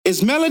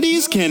Its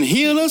melodies can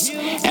heal us,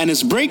 and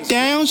its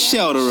breakdowns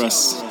shelter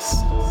us.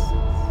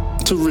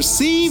 To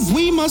receive,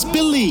 we must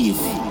believe,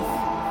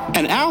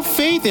 and our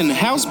faith in the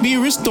house be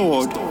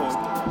restored,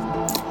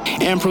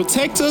 and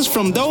protect us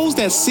from those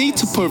that seek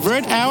to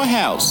pervert our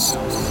house.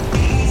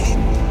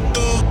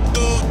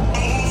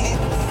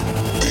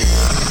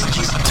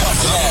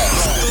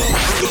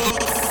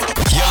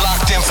 You're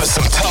locked in for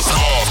some tough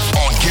love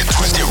on Get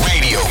Twisted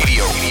Radio.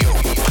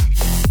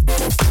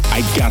 I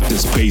got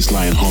this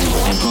baseline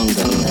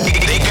hunger.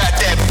 They got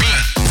that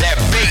beat, that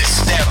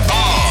bass, that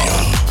bomb.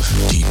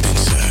 Deep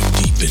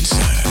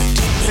inside.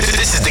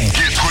 This is the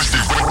Get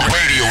Twisted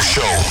Radio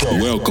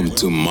Show. Welcome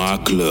to my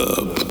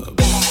club.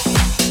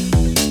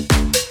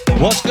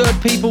 What's good,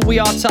 people? We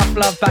are Tough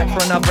Love, back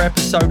for another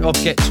episode of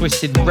Get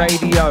Twisted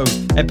Radio.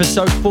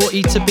 Episode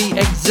 40 to be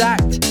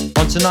exact.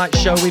 On tonight's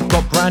show, we've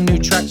got brand new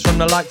tracks from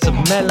the likes of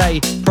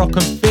Melee, Proc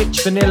and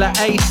Fitch, Vanilla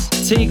Ace,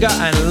 Tiga,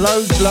 and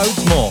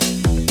loads more.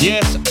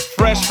 Yes,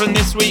 fresh from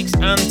this week's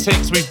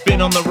antics, we've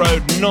been on the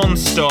road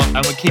non-stop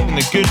and we're keeping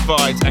the good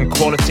vibes and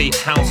quality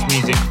house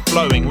music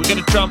flowing. We're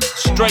going to jump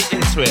straight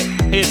into it.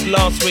 Here's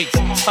last week's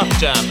Tough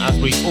Jam, as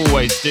we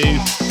always do,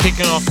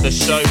 kicking off the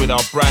show with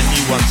our brand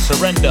new one,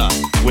 Surrender,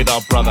 with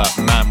our brother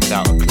Man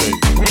Without a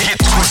Clue. Get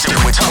Twisted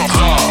with Tough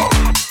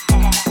Love.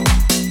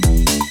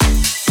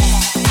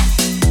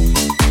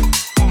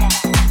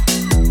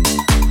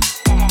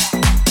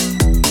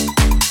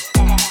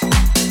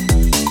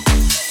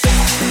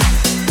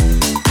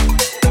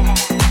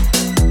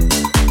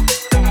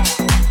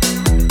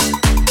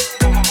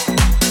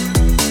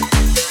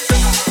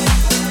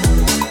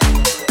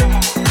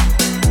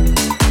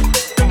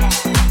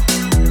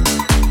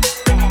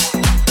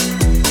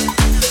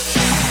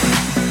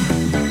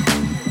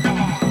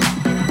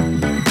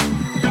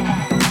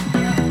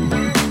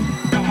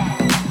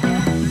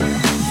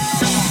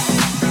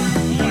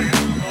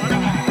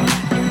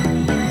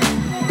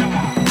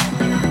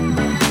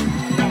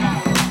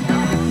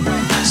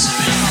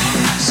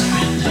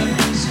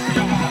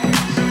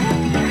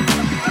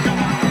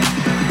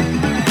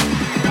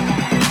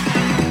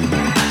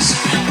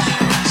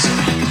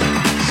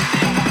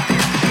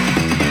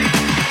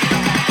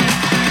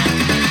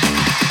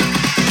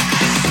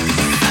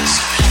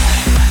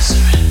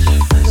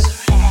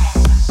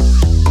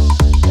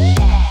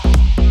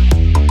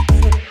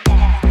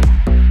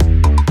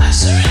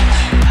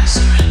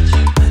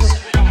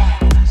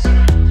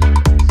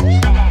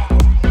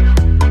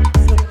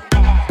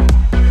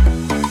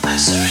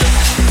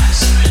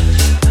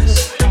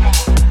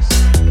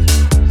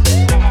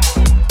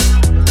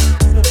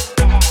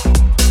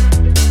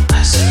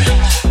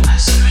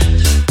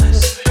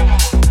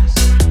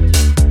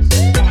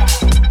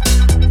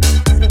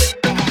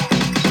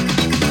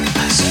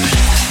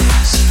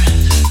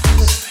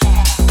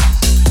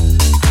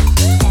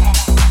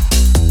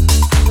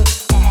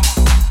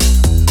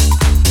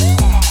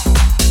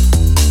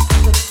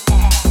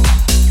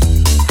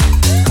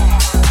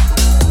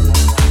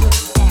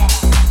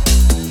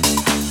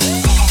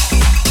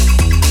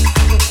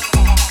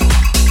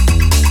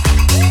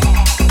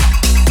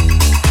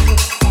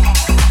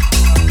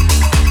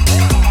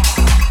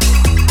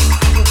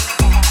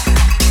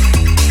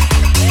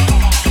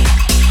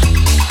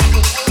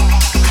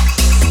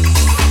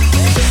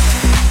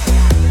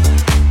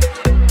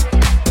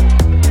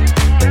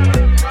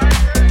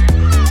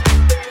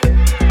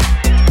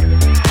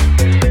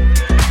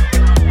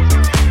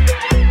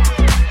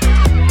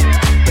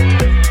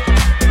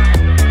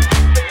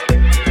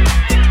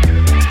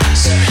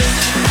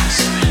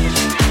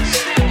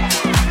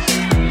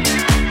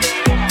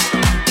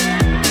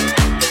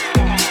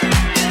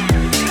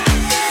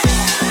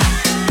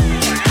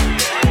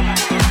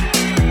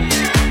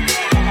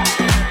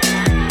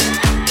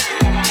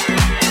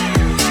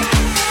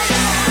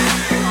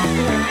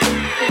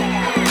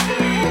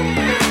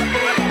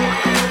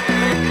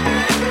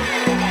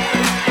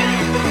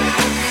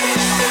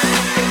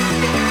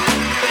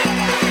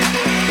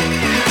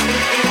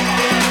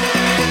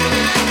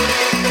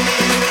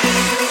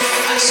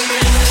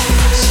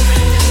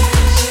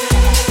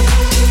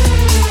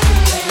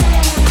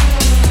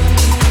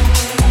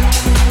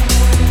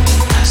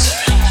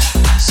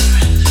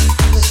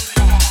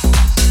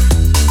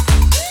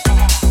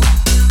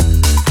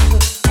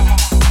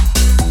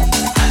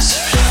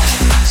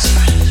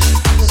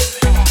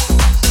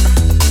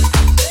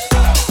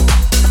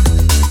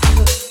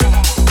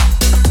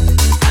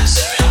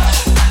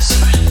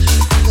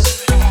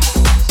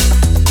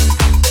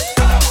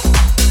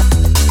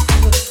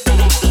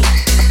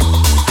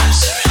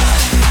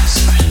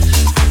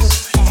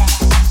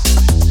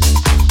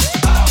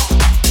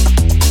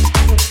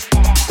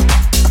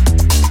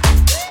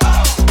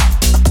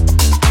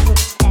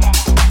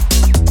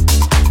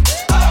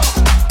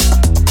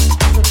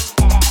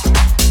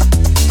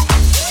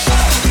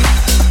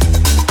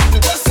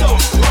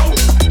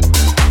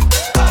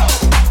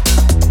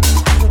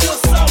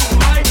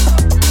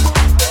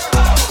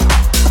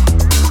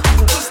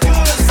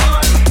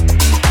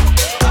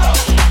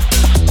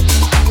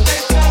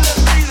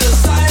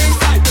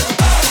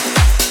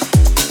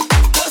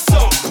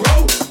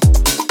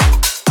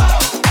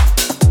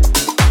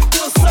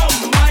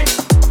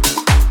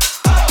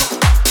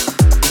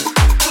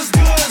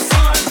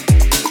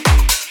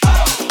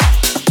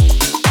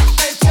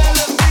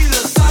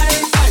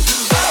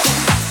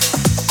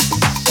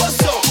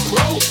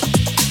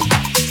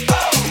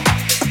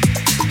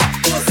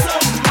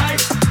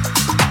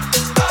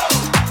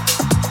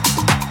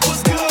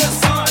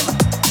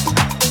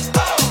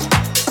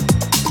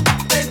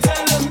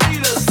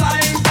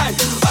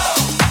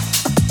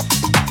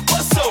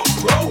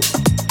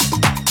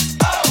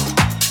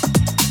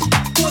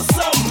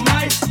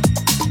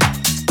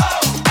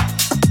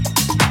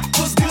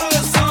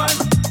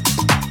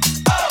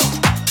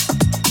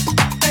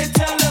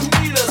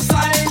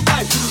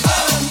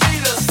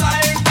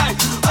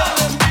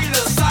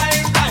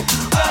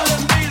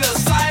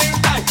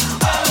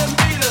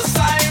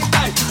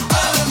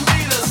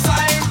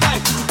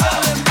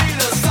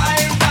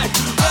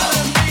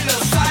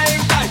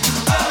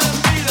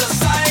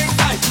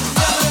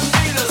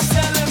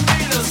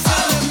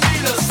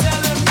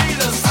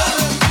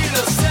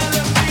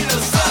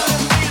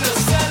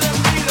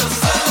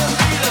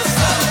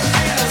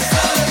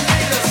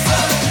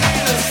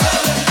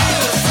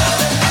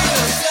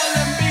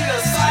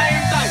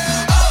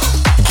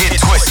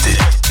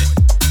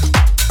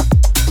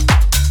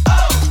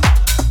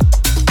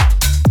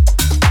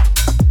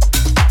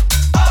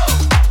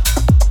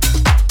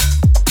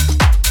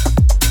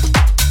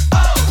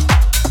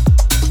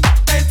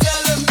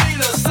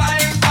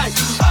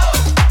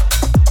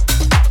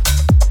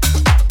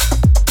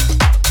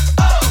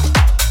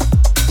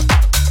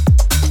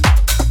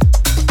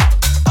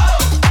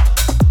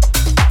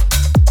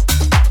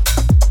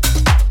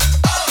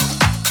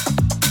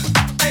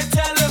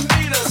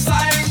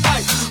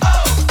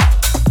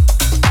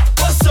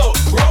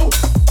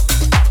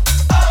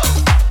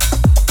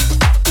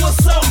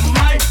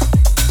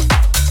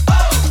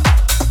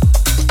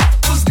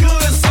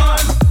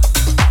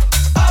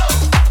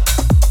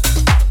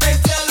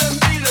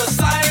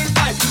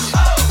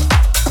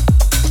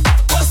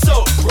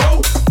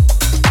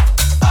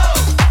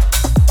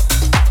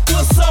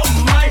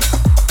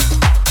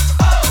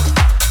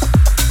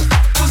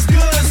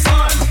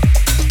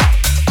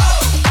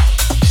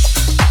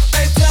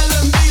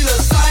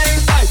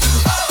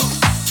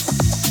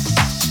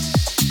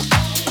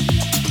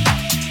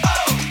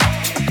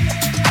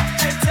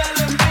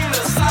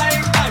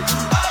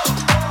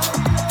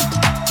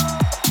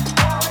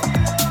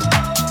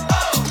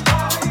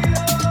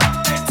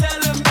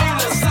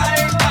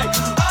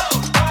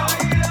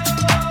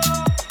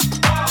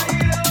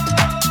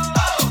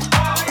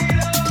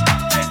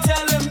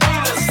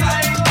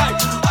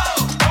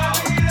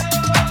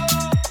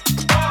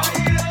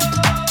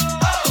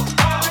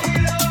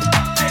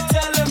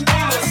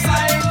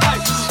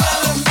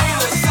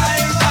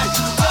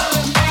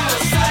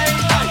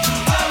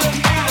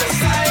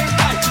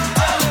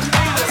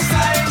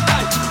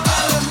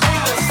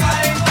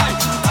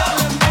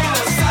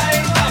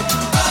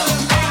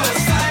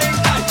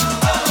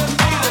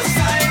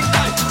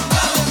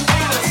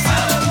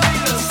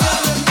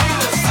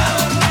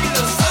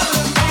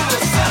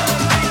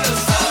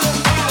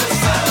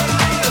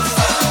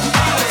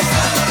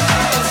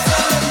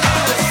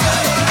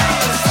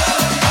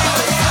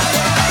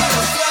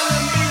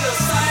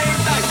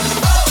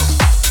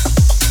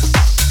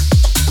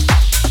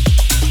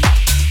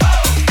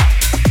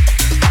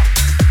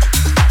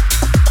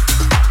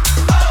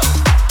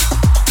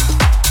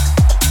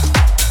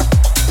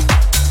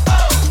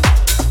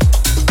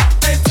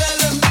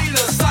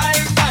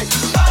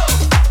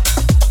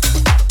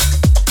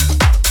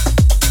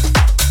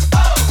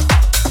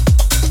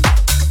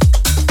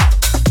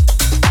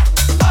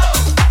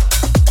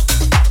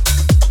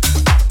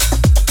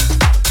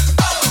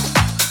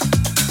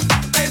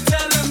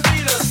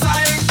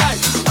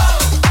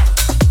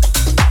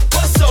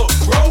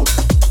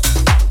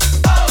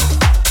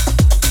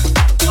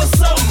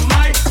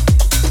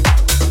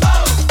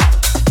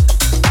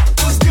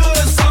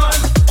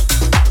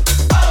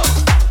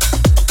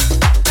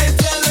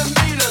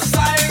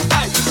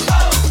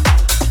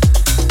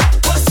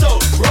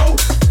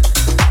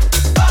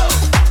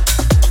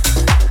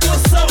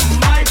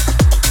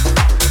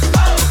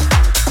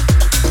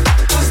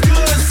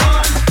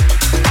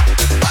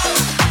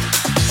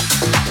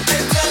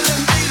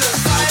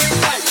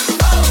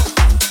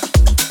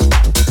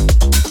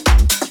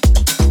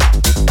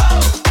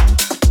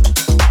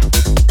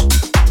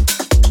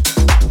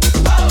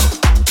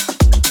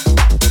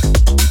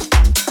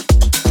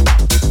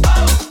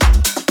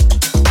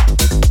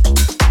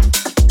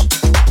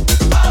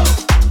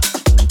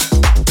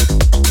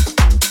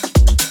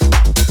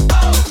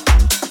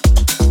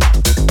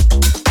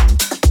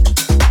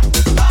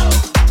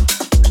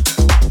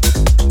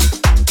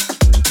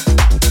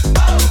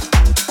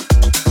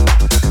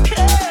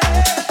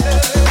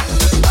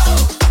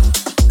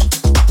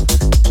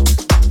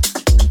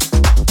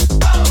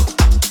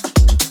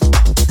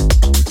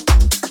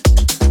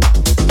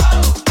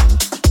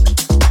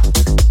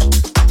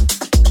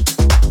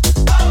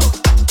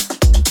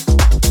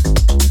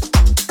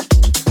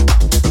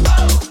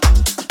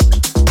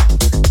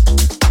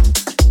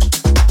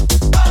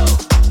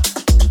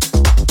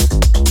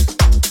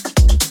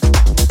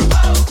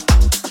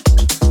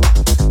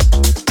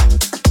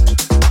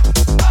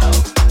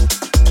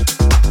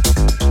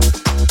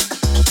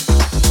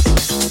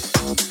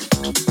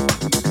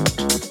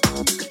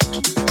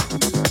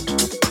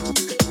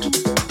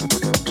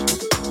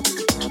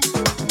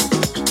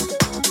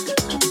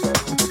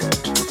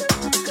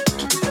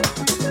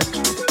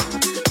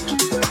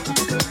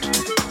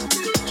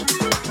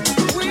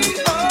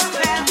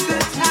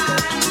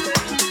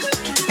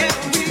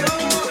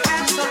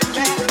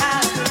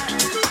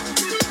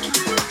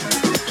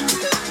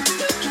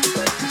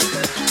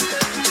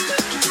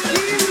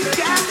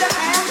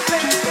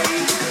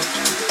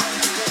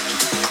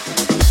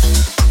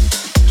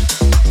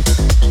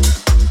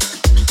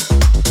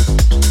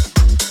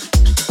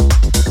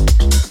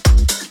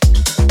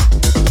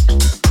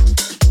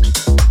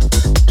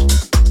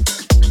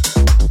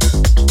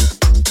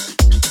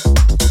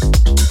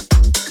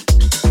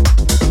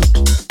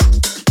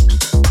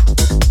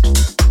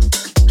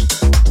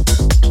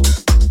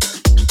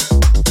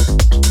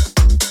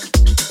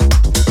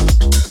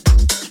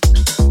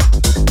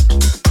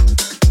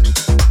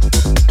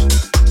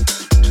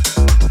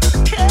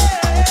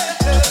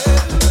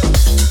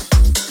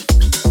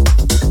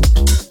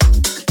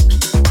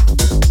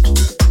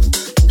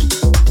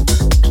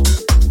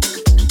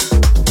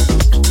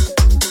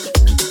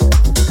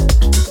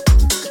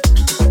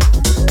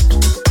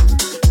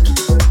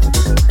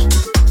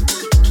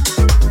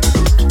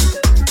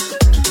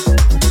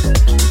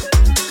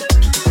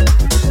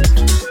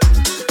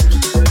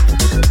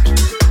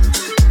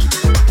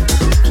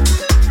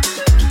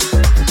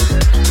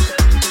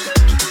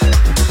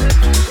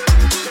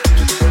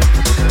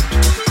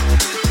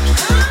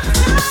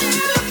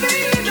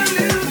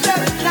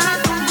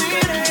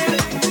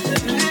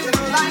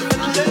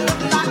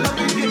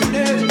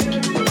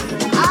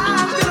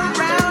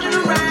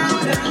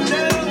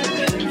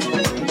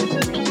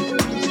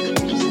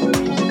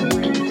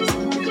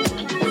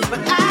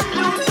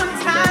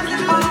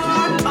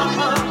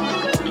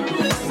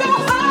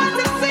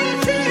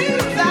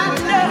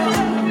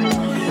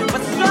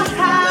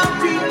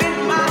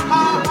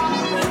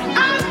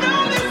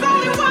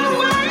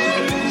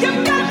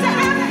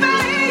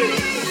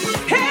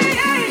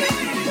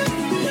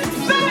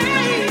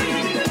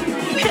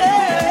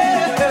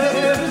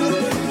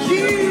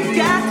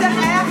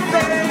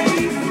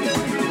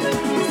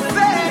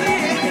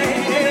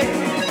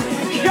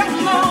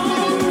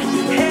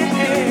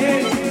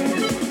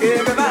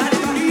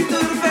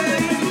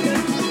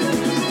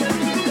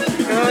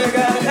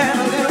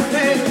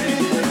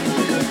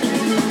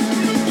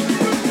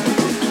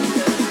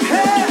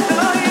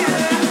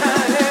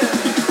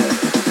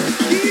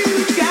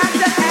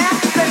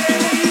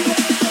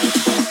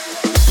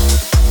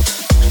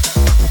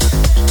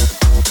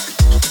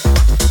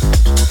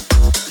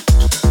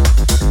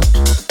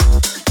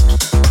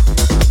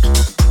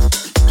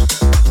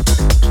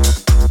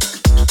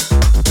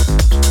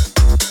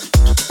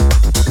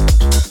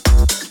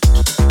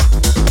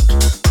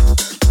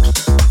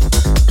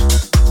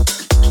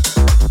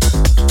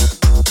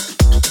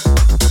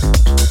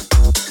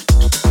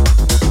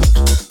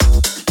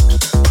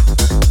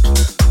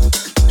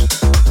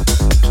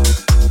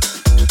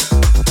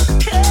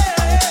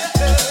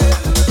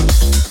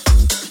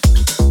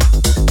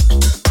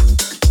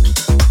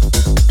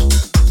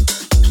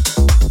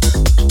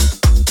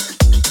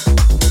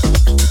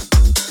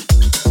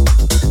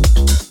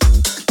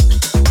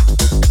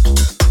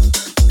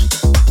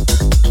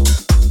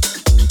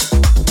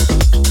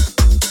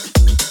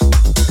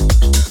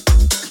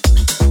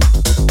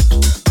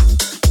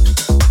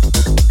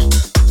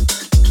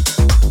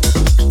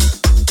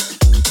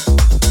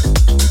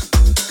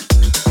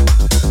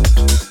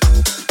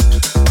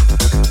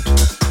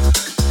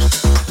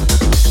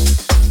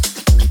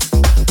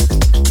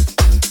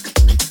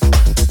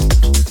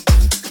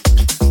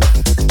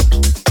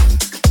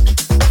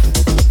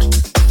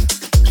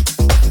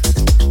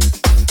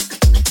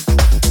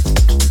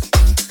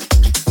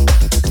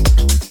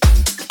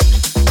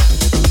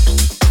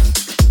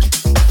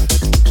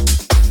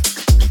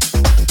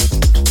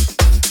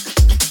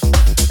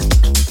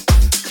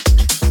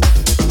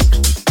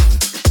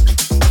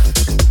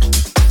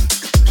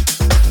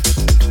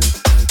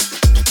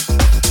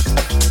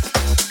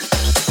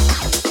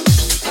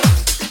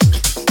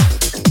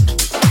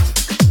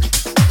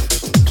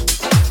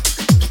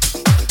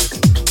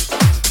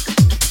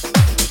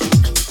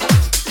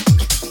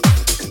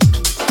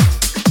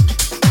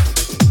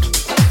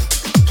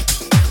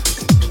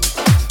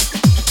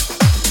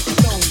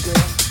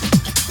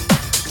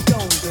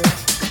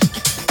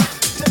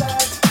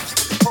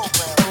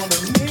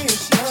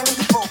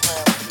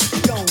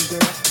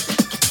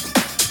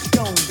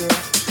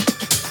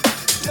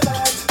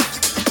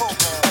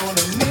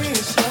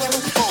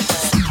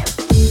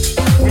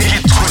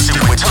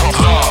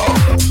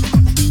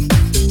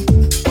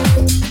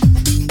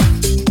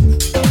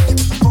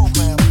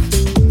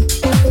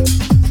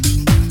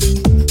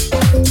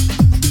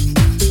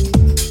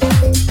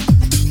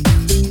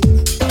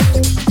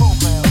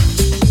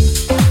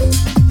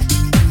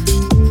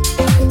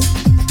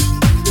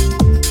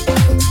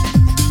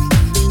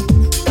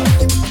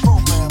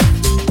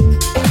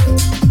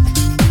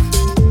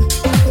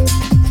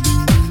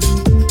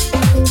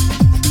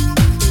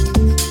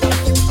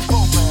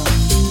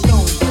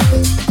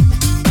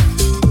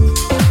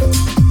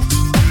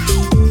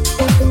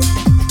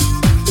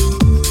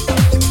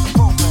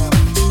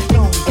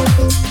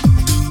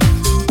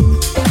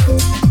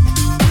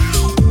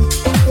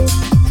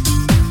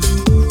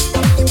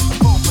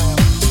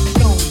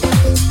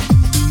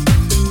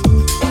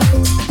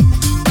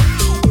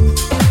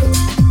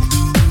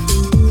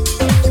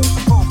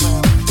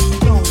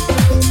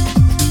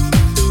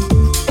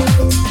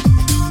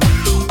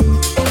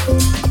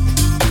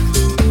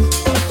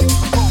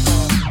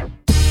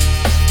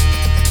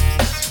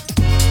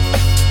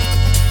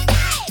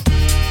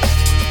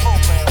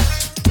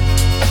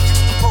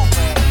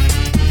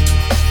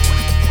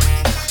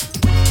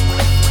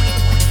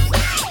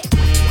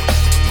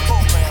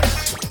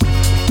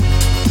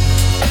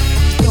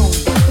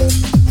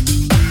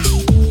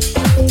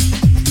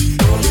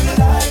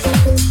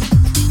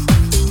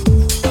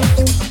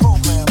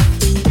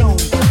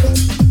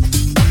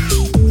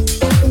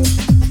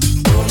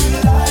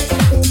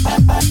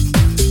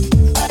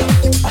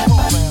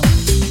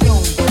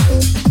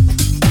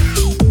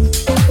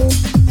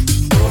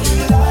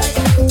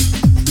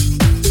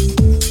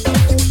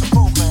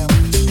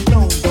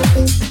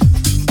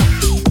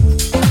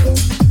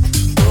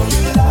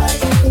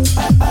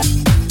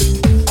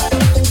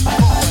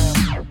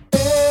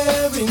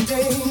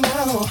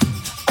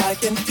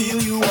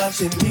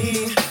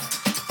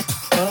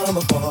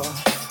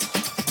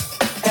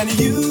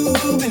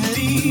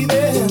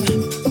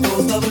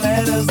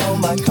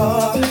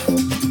 are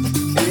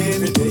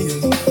every day.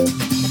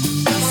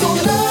 So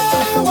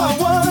now I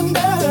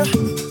wonder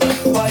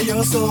why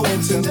you're so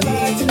into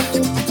me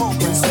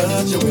in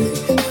such a way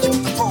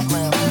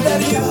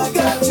that you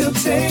got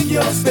to take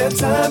your spare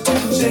time to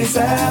chase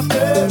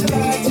after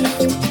me.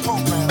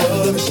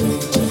 What a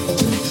shame.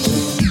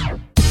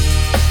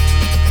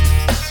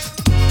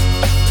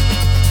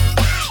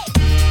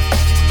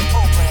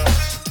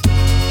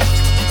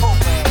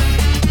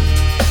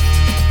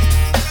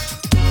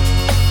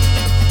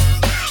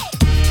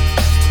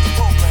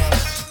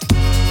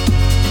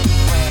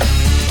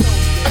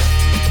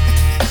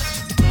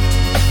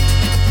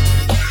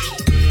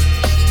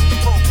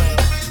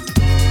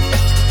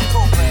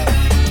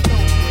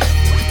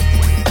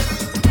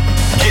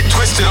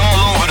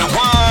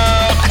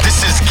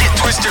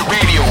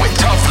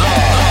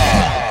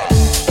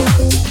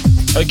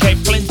 Okay,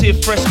 plenty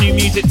of fresh new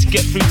music to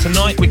get through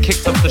tonight. We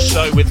kicked off the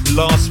show with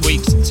last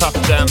week's Tough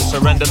Jam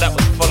Surrender. That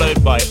was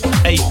followed by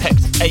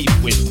Apex 8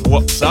 with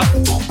What's Up.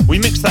 We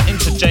mixed that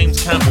into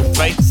James Campbell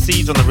Faith,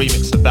 Seeds on the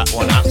remix of that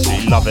one,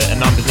 absolutely love it.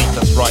 And underneath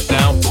us right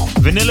now,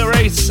 Vanilla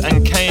Ace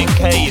and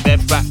K&K,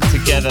 they're back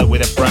together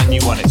with a brand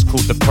new one. It's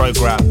called The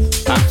Program.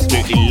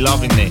 Absolutely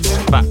loving this.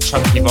 Fat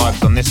chunky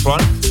vibes on this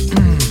one.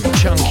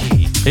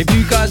 Chunky. If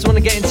you guys want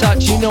to get in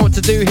touch, you know what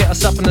to do. Hit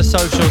us up on the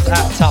socials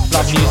at Tough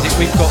Love Music.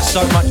 We've got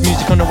so much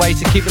music on the way,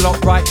 to keep it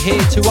locked right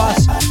here to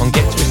us on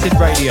Get Twisted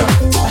Radio.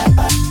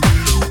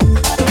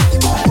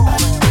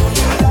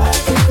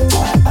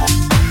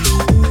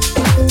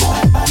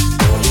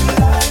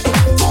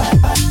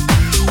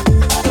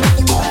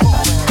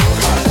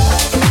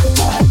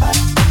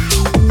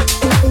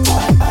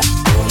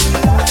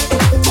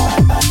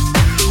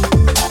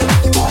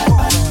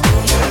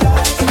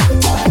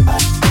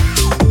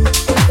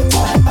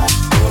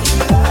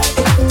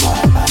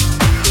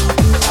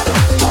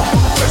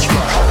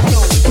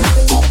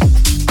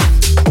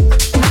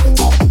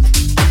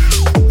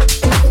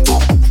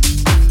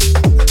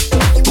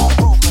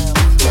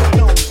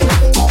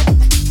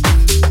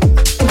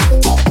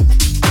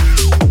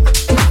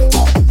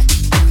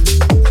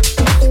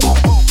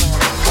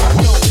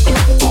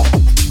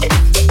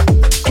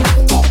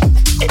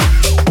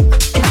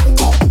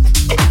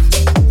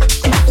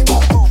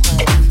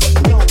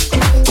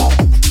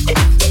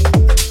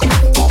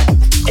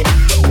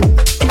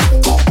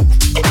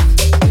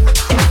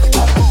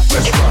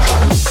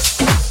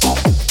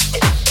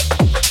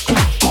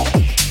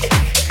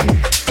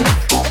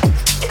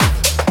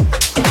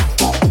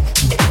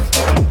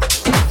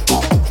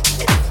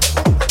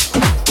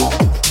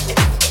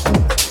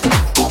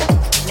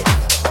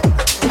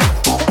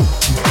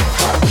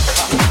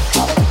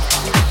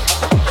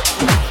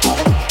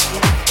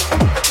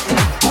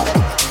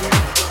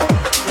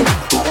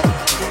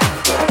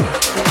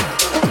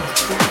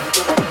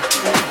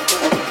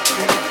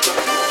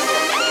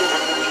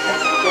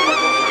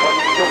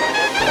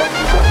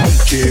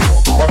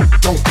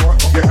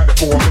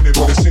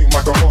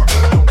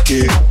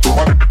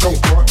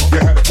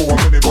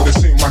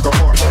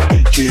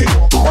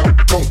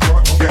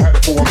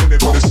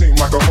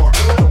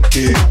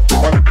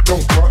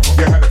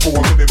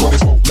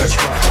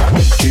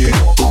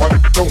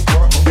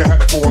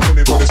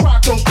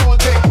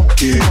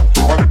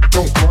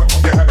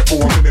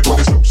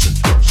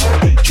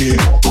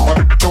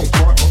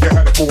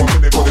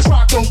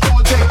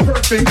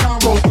 Big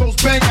combos, those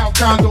bang out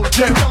condos,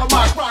 jet, tell 'em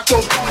I rock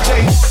those all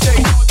day.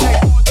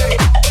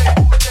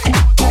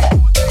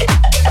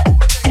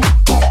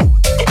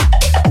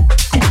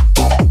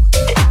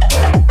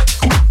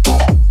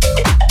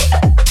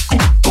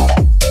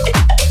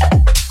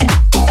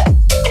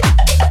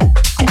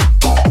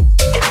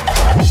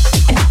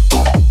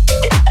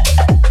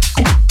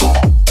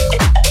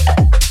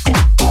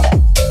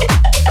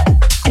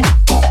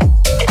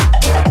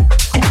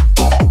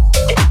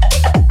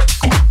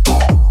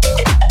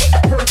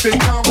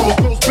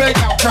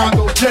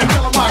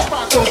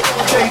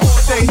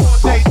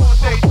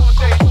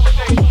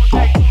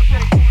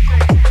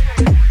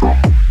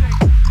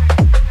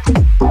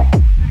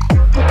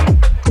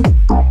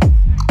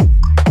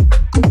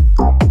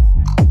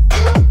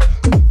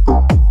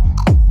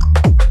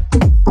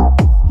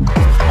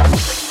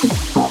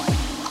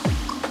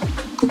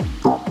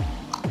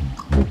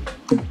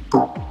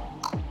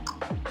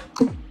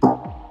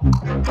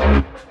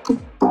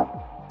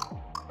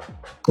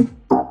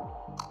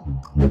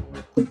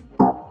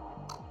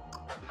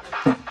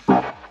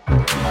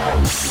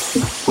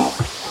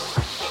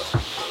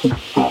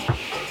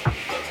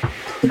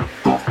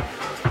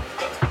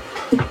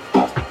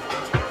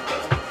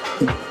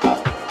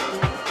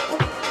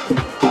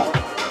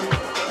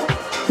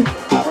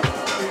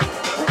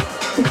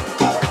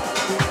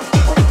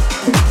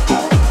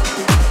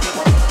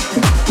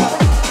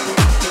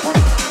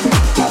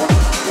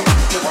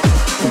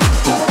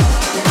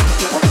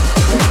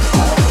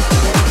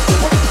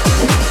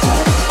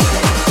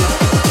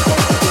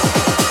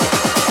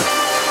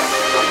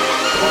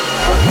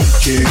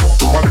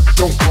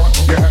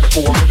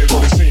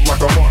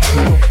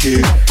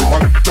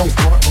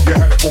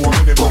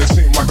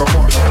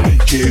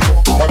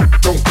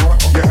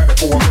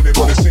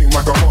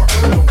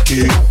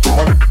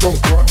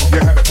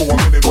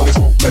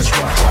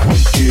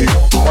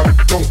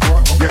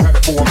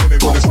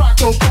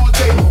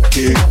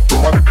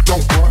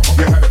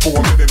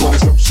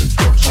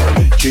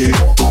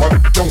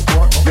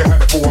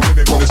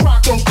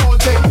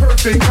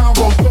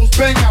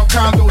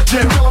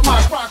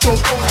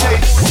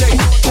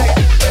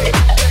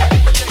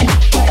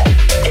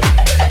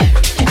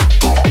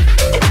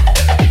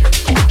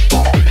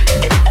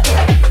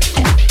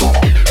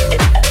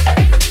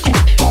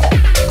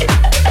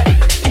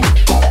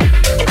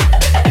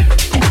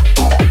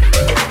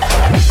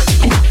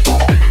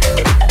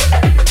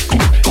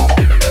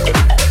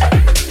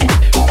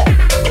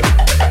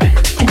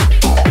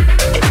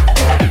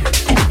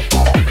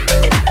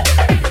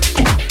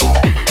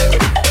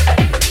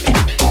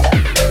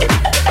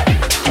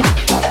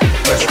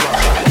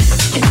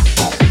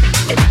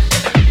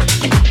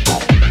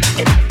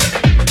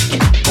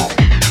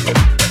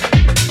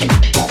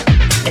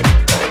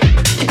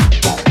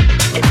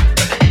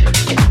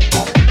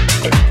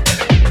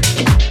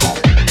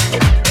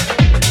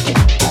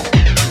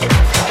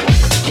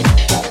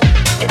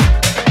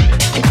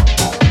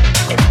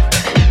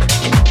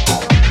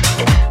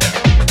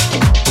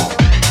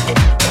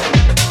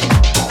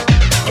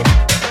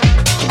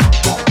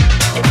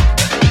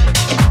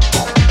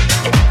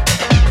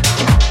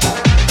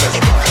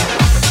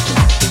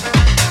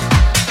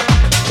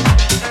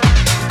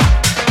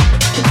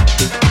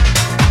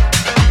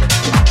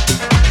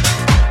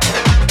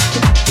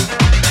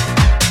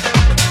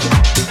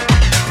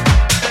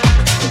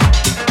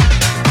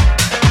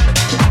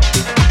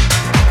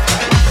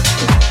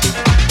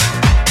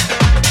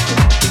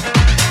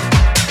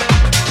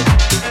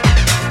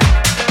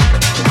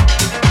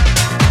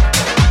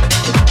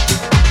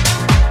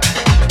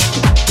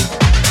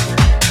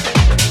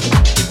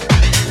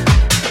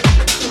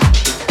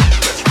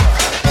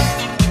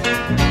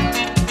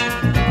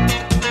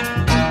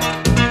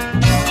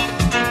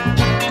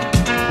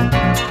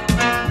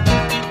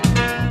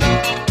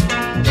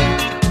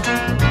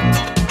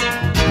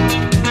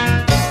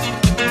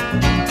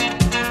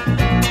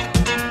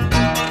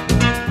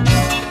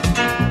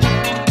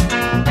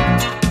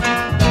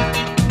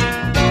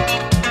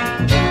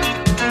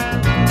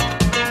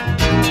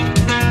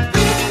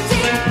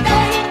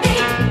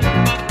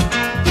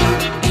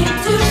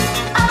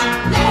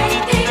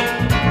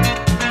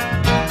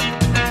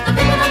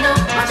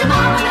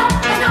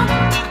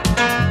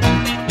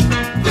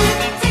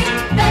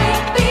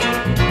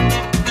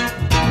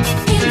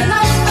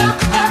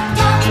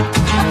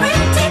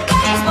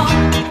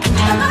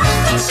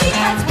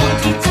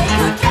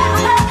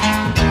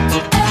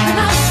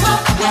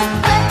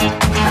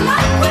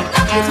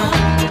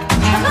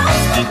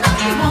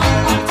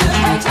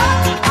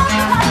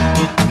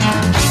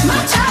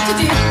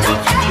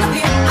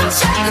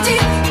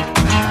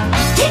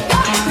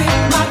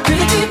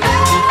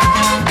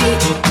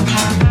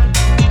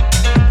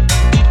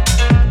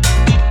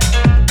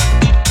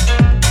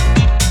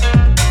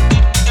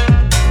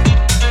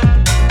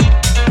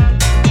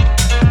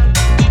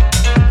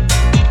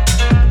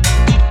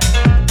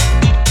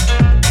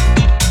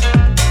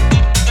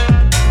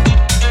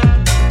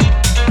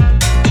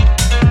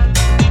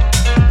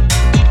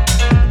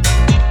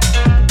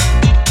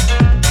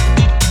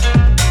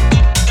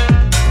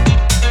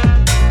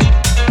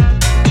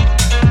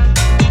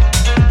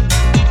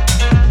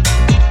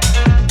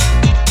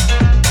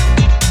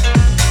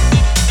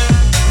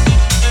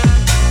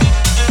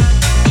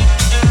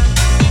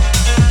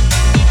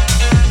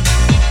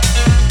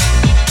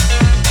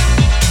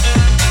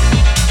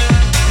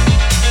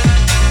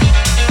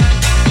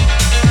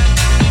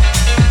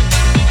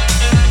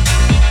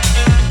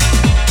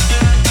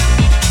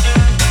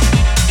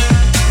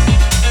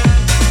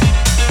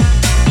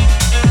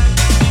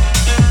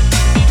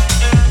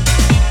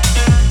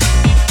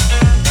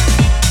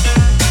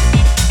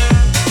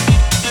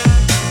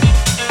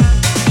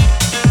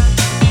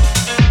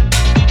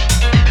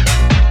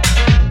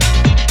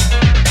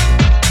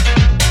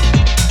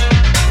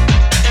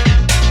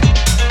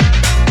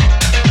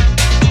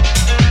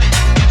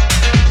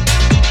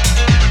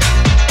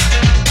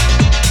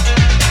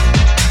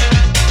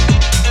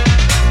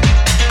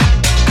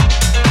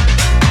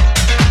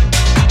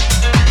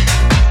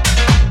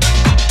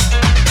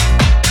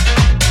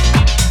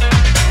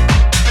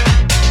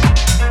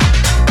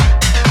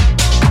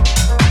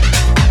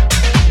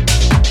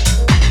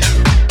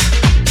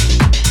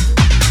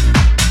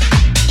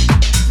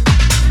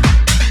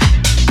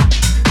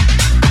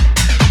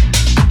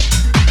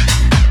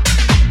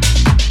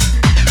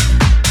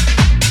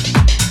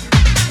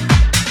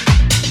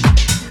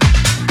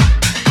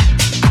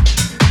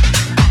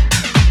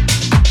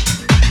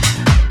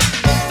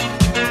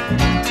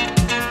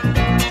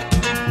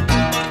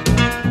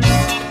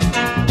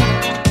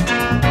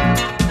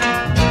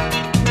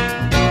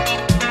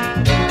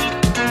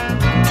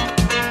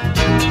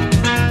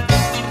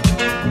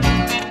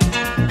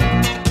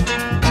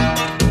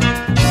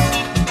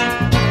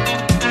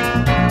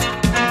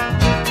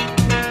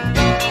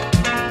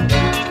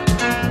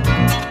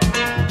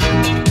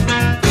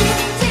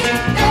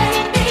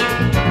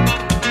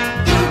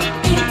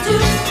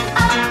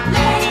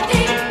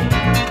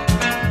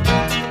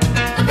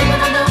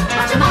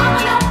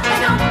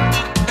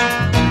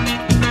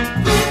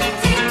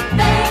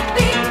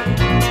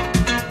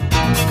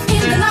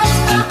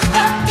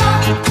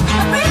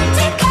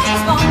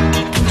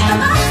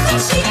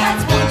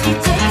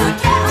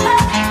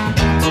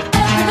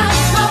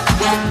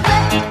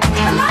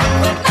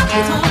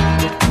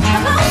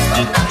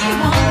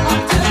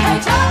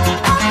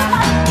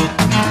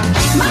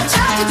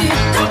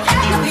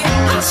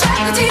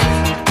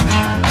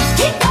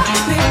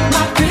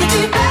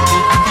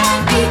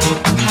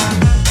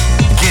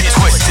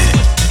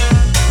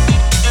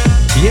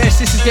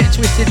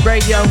 Twisted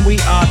Radio, and we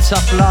are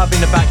Tough Love.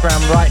 In the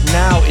background right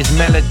now is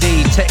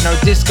Melody, Techno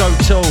Disco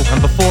Tool,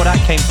 and before that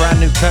came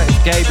brand new Curtis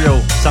Gabriel,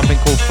 something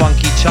called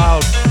Funky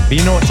Child. But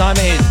you know what time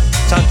it is?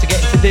 Time to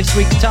get into this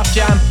week's Tough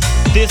Jam.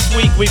 This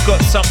week we've got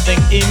something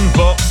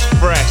inbox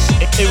fresh.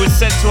 It was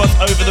sent to us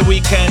over the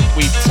weekend,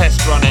 we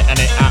test run it and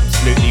it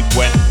absolutely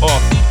went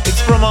off.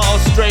 It's from our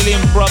Australian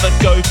brother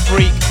Go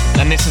Freak,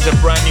 and this is a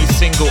brand new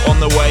single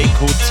on the way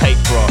called Tape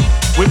Rock.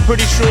 We're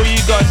pretty sure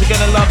you guys are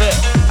going to love it,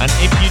 and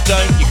if you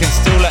don't, you can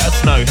still let us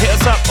know. Hit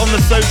us up on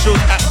the socials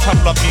at Tough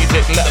Love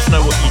Music, let us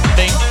know what you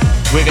think.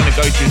 We're going to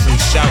go through some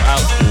shout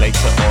outs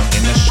later on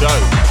in the show.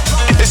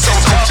 It's so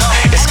tough,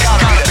 it's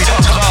gotta be the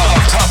Tough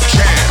Love Tough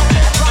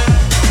Jam.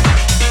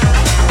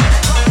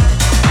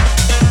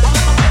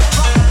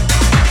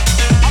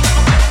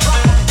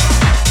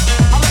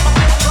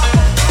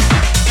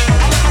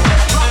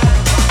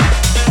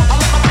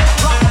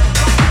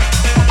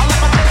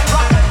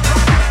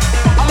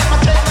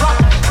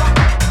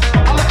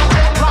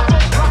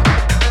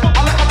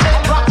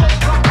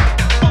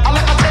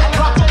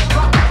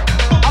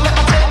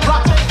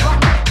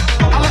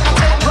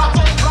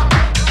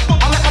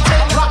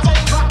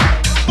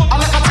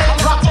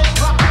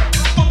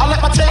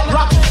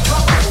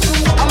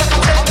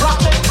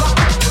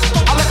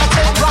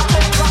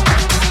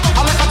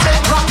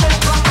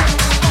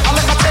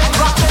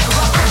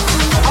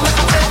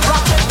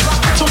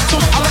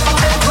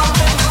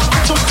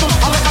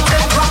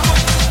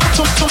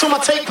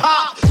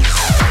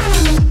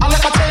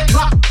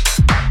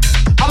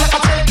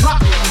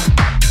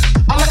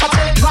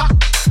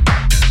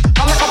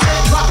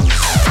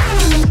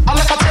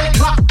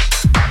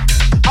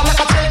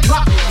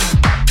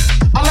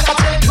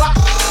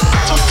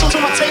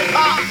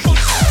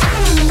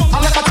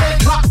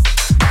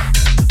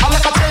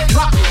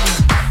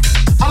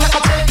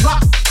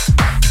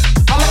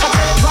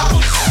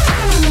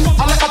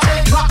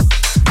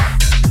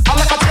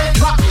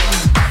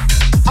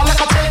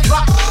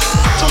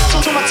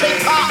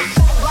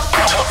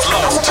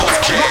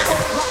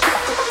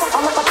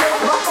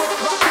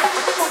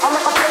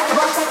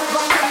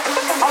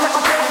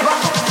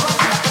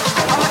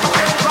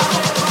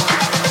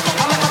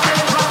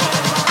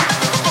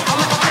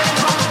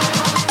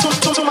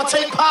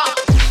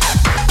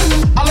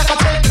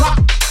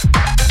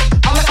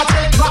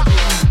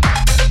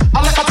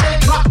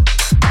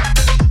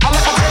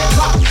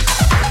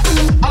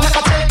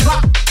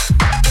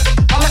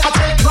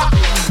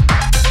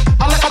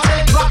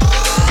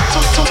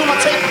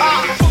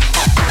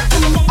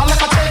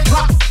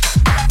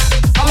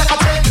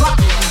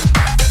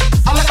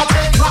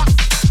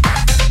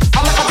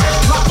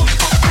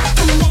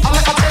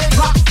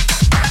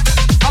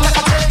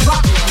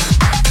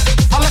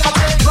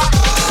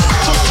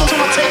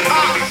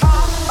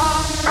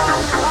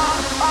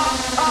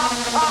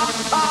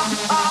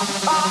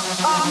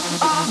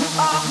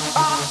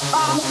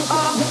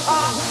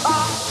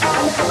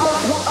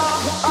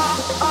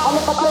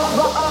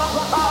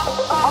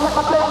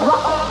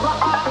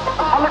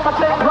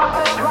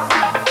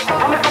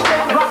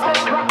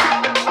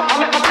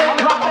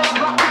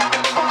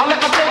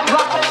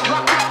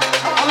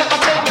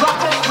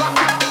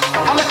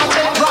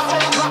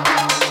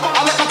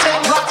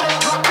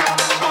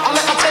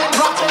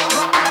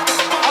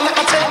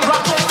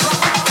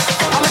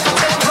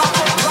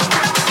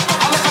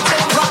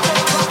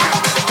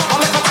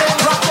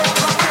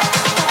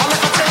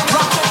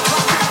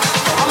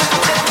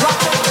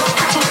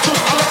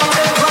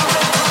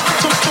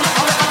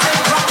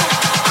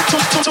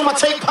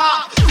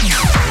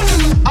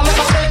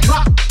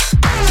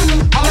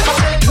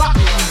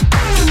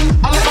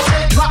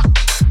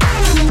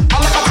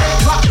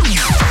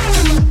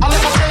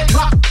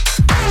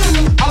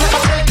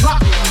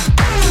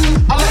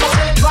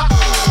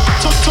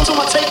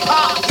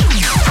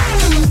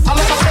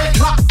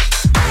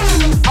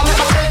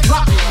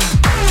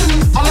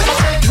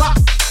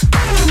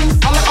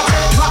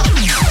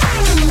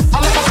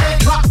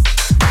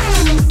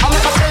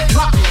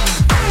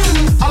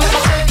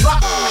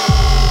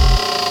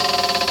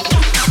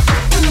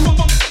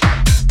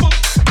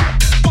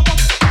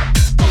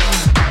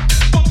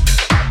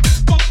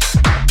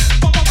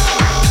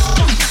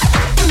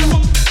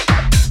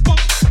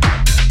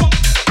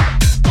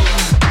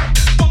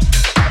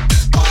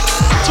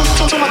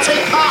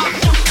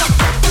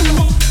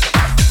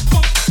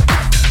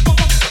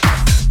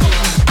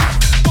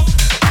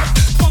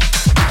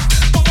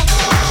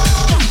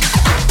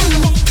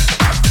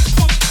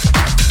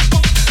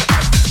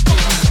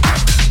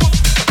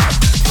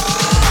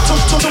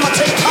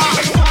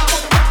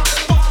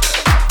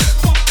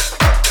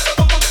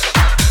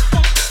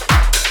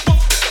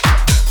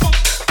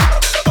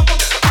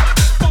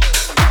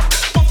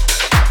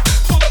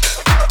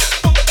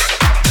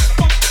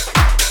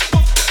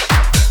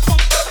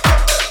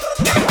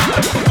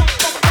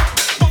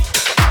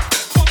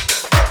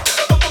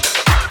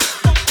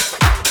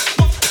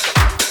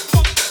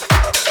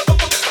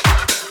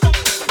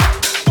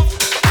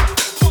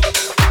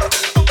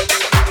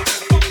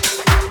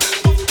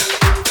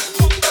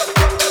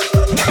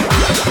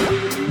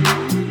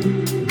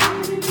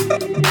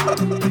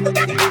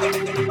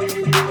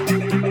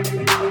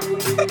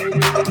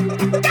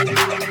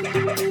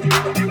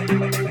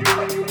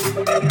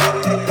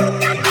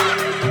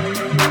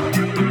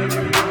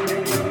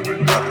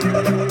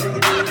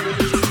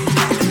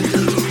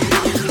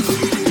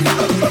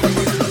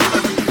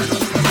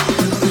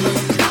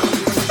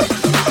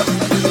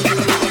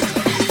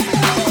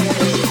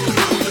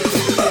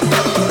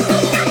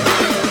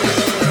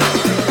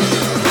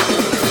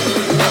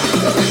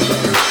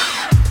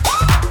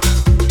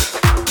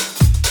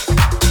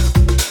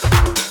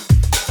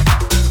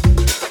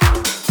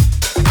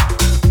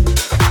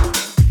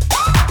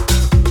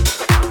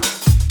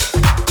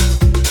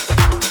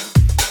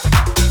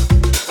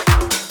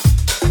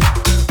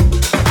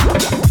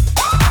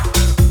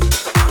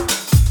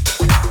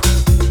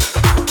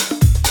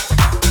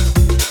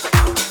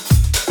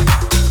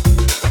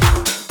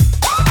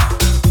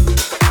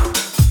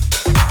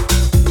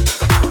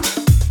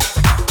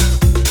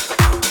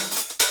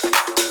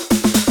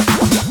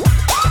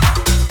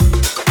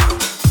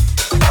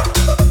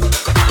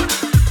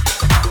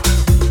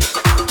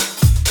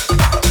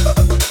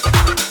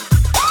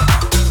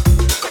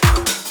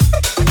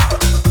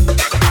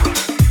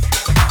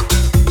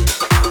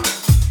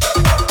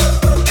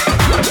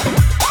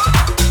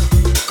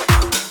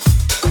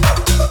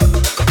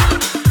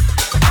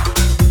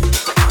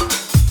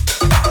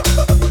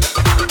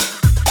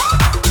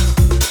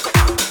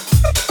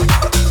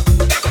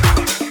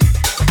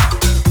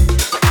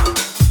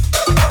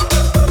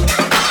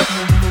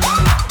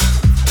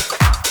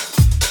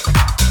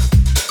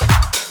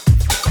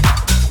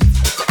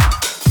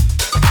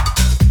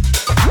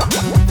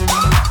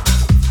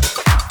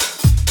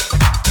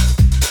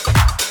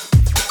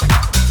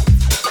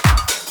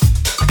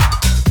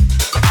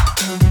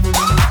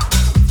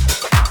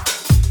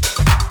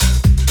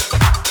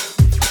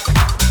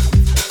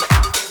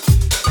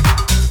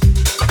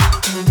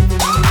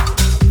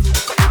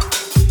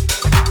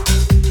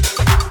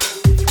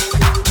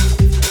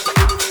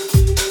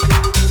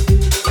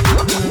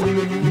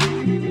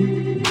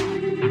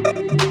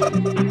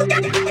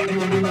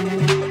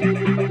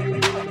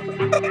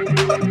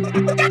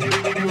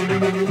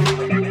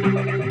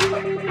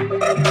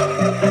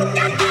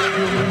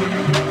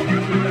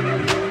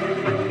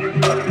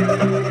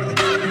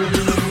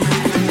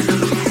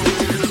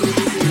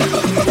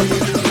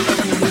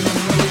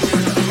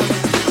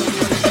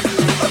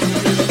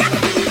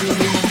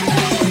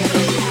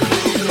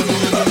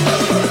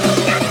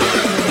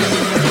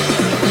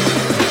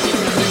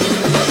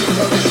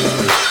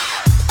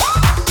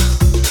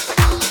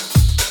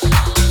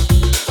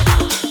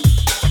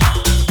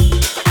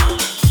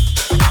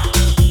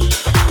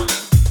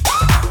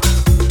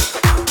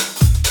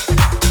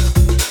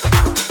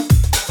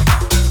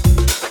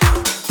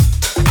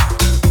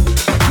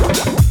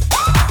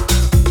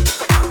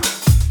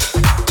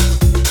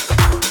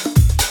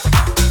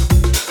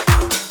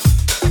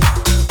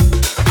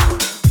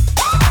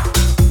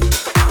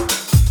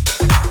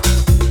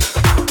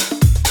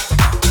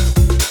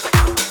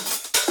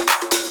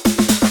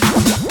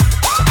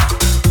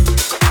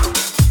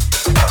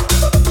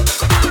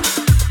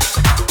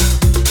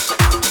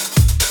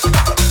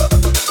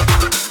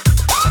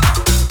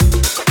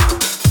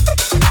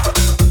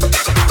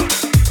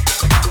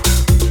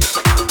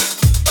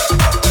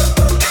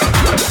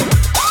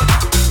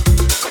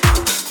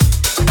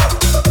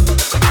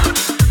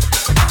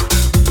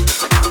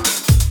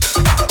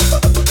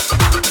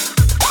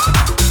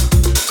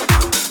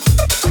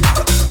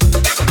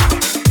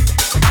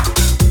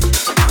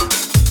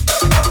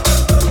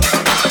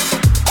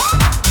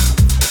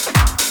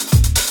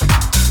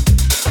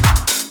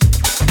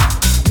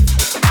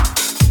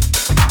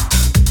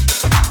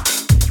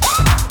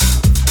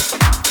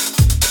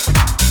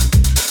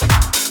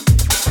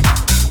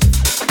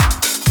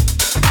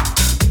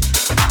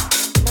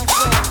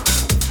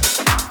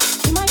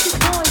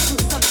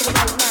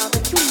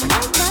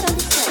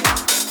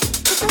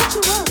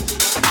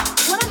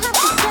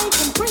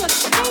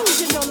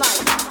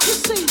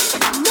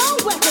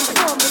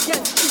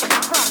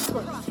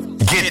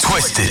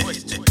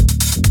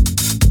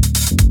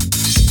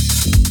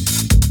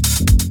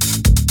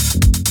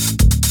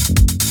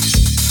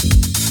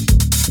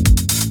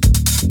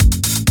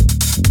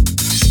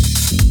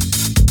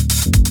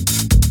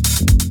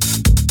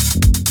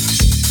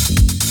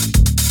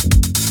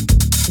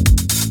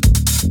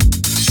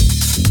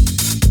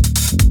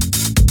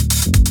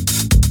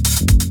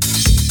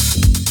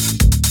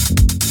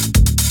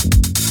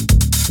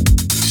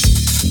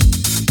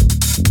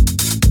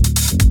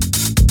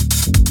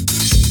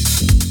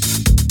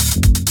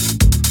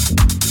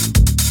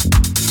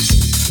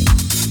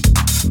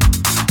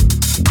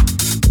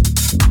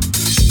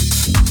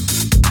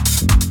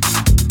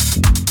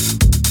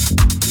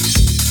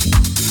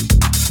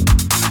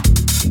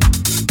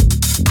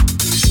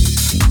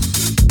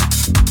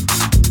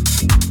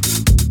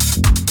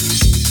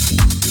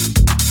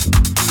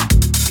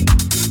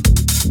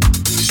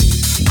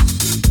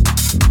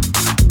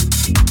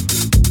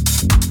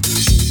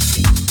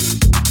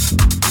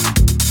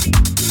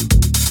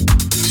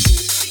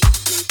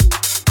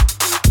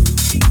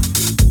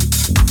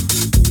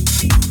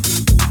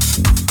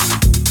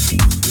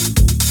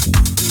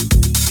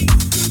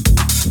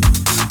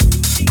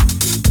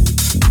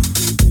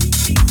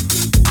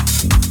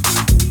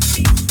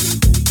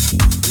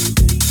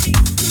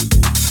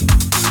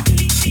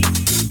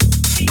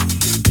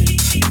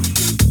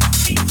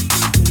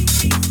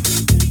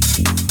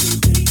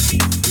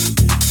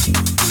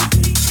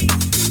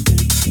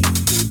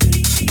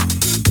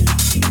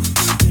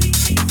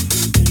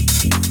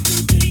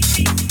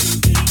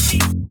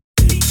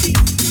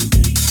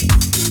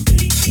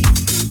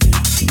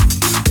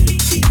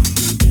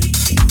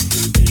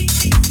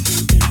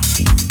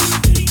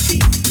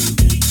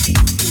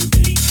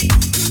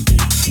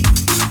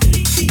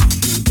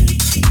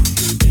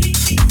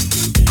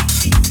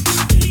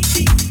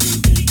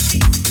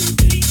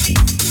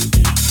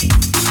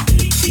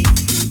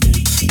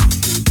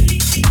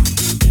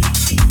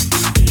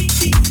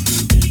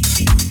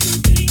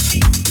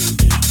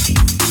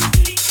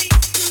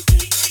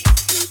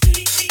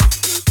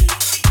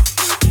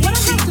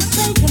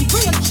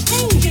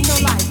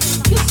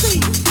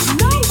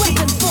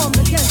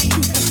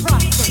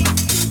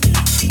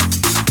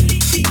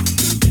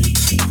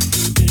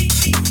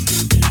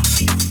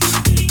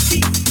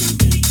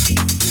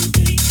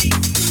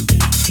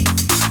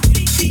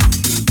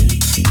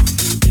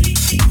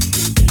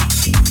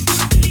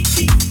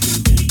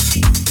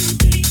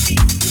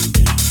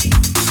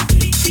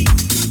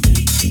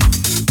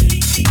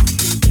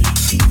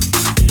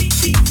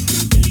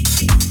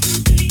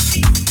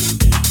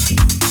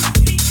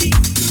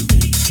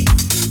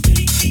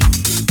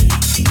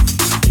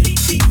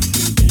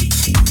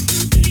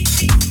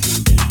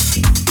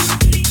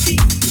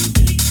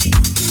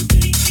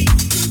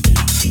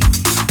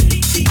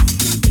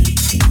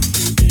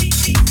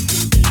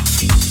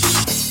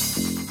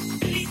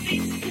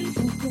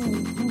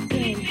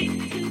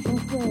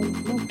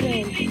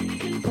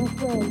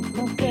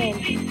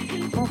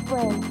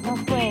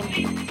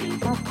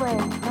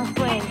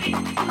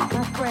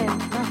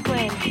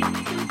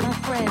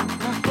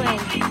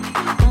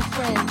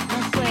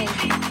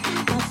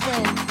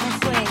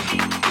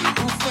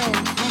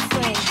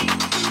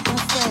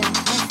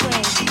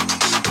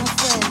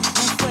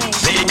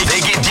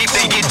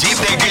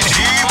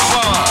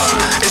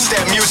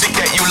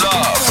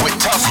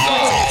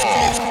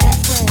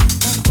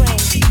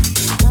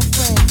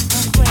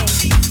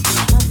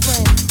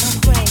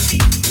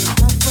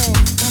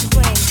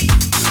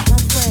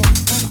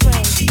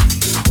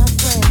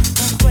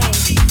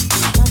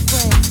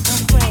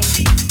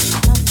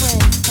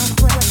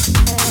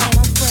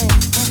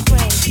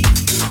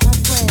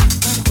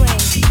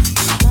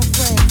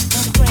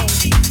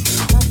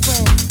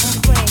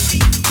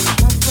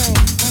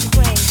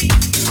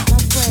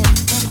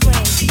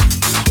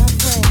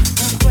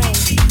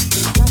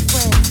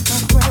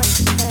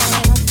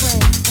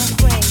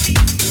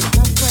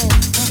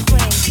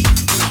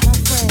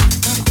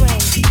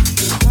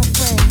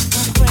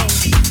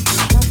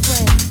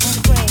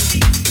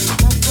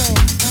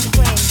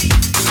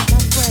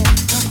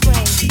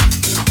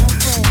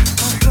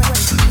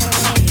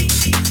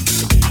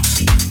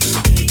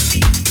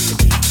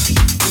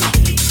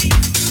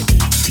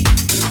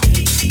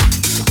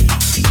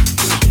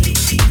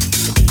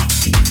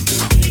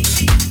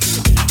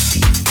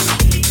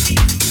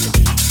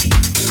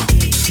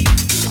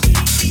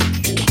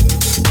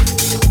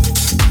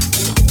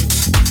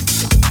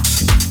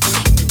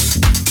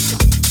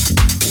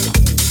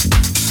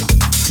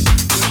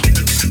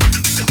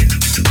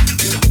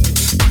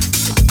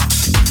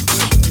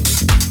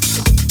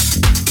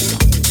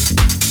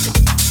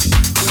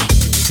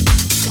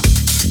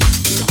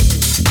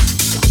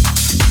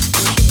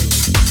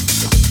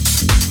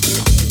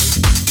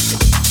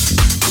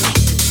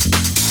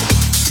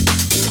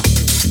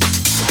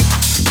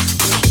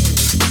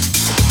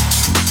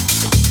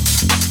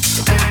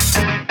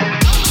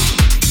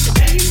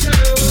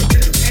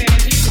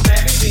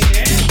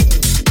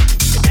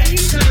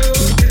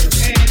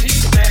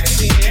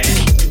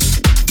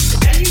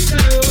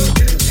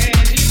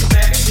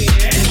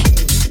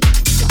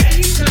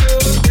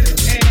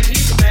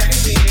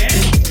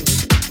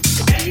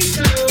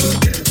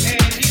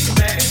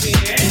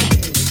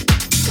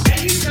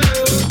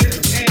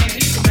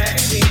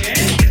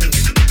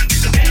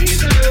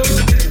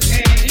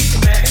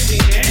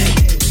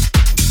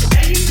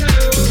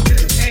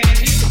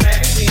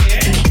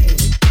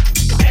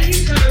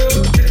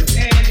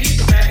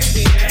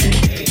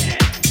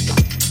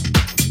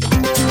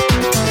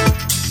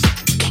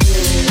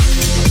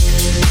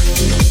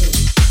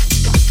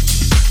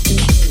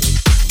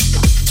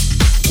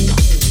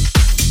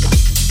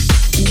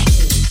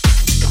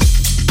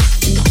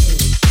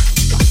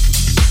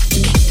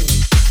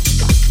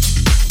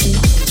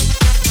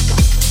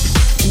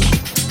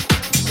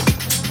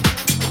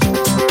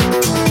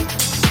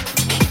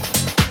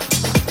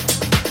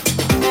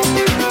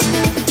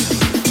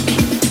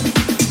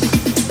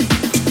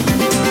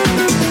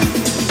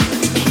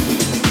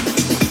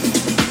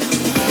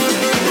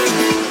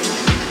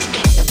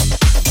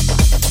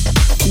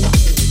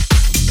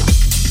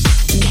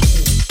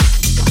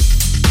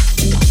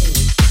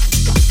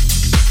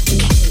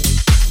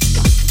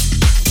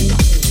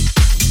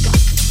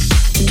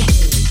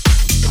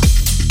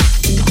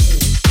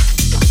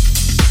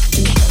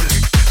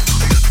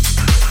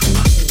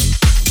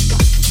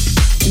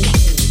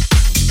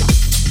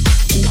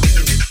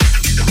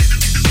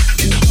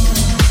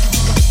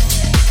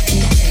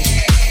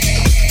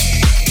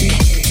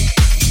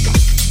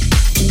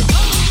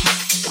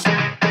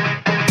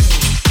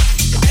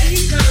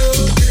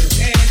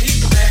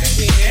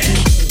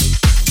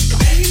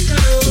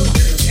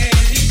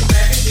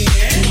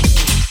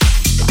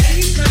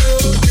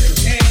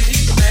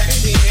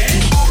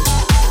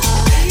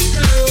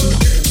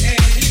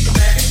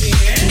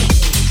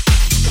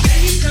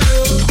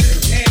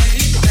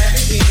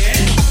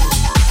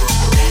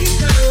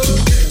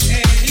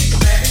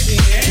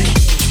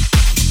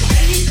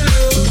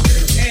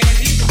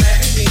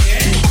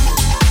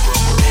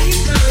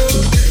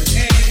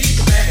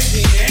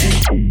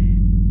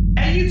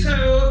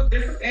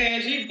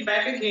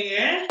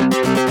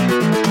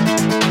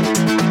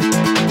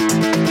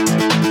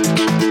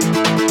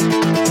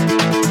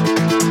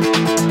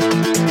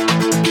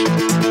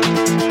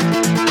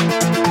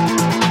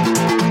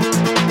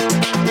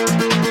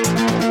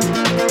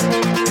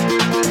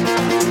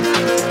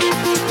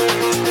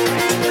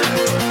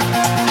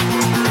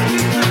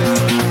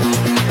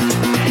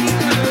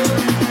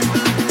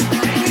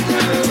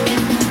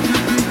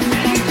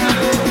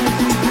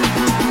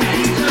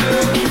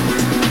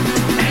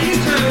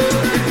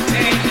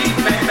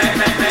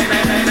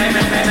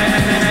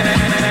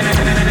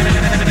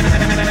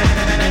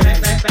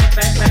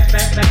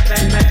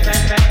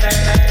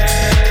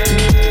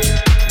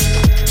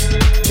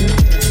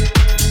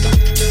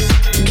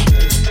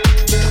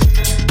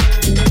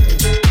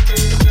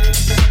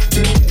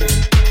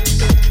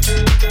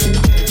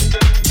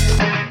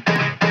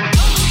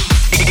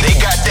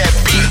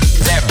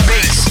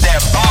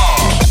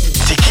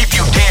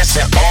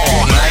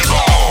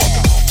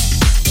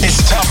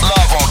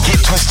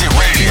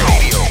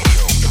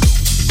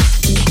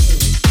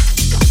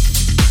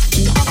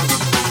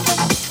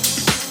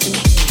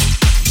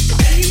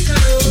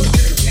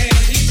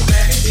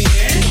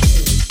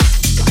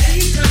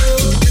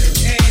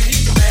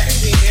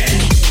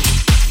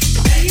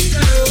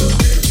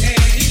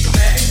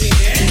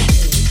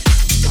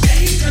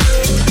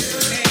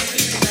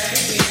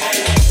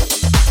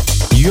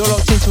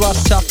 to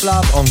us, Tough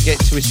Love on Get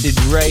Twisted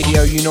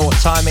Radio. You know what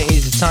time it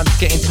is. It's time to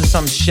get into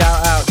some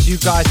shout outs. You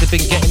guys have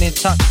been getting in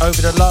touch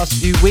over the last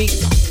few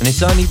weeks, and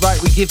it's only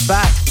right we give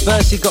back.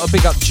 Firstly, got to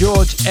big up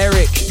George,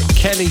 Eric,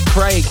 Kelly,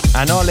 Craig,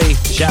 and Ollie.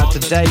 Shout out to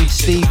Dave,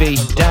 Stevie,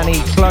 Danny,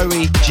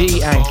 Chloe,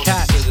 G, and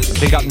Kat.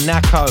 Big up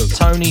Nako,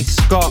 Tony,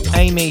 Scott,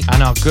 Amy,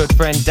 and our good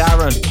friend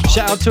Darren.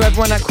 Shout out to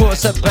everyone that caught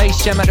us at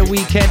Bass Jam at the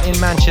weekend in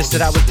Manchester.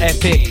 That was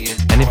epic.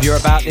 And if you're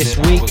about this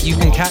week, you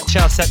can catch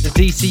us at the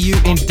DCU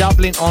in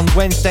Dublin on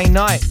Wednesday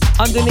night.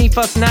 Underneath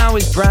us now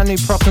is brand new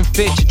Proc and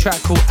Fitch, a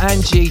track called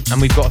Angie,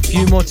 and we've got a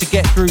few more to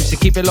get through, so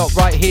keep it locked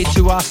right here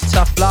to us,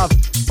 Tough Love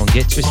on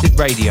Get Twisted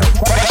Radio.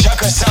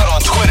 Check us out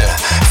on Twitter,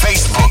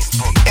 Facebook,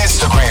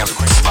 Instagram,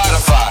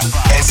 Spotify,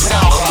 and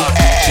SoundCloud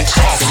at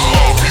Tough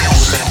Love.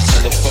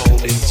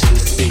 Into the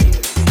sea,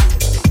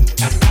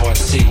 and now I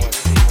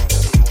see.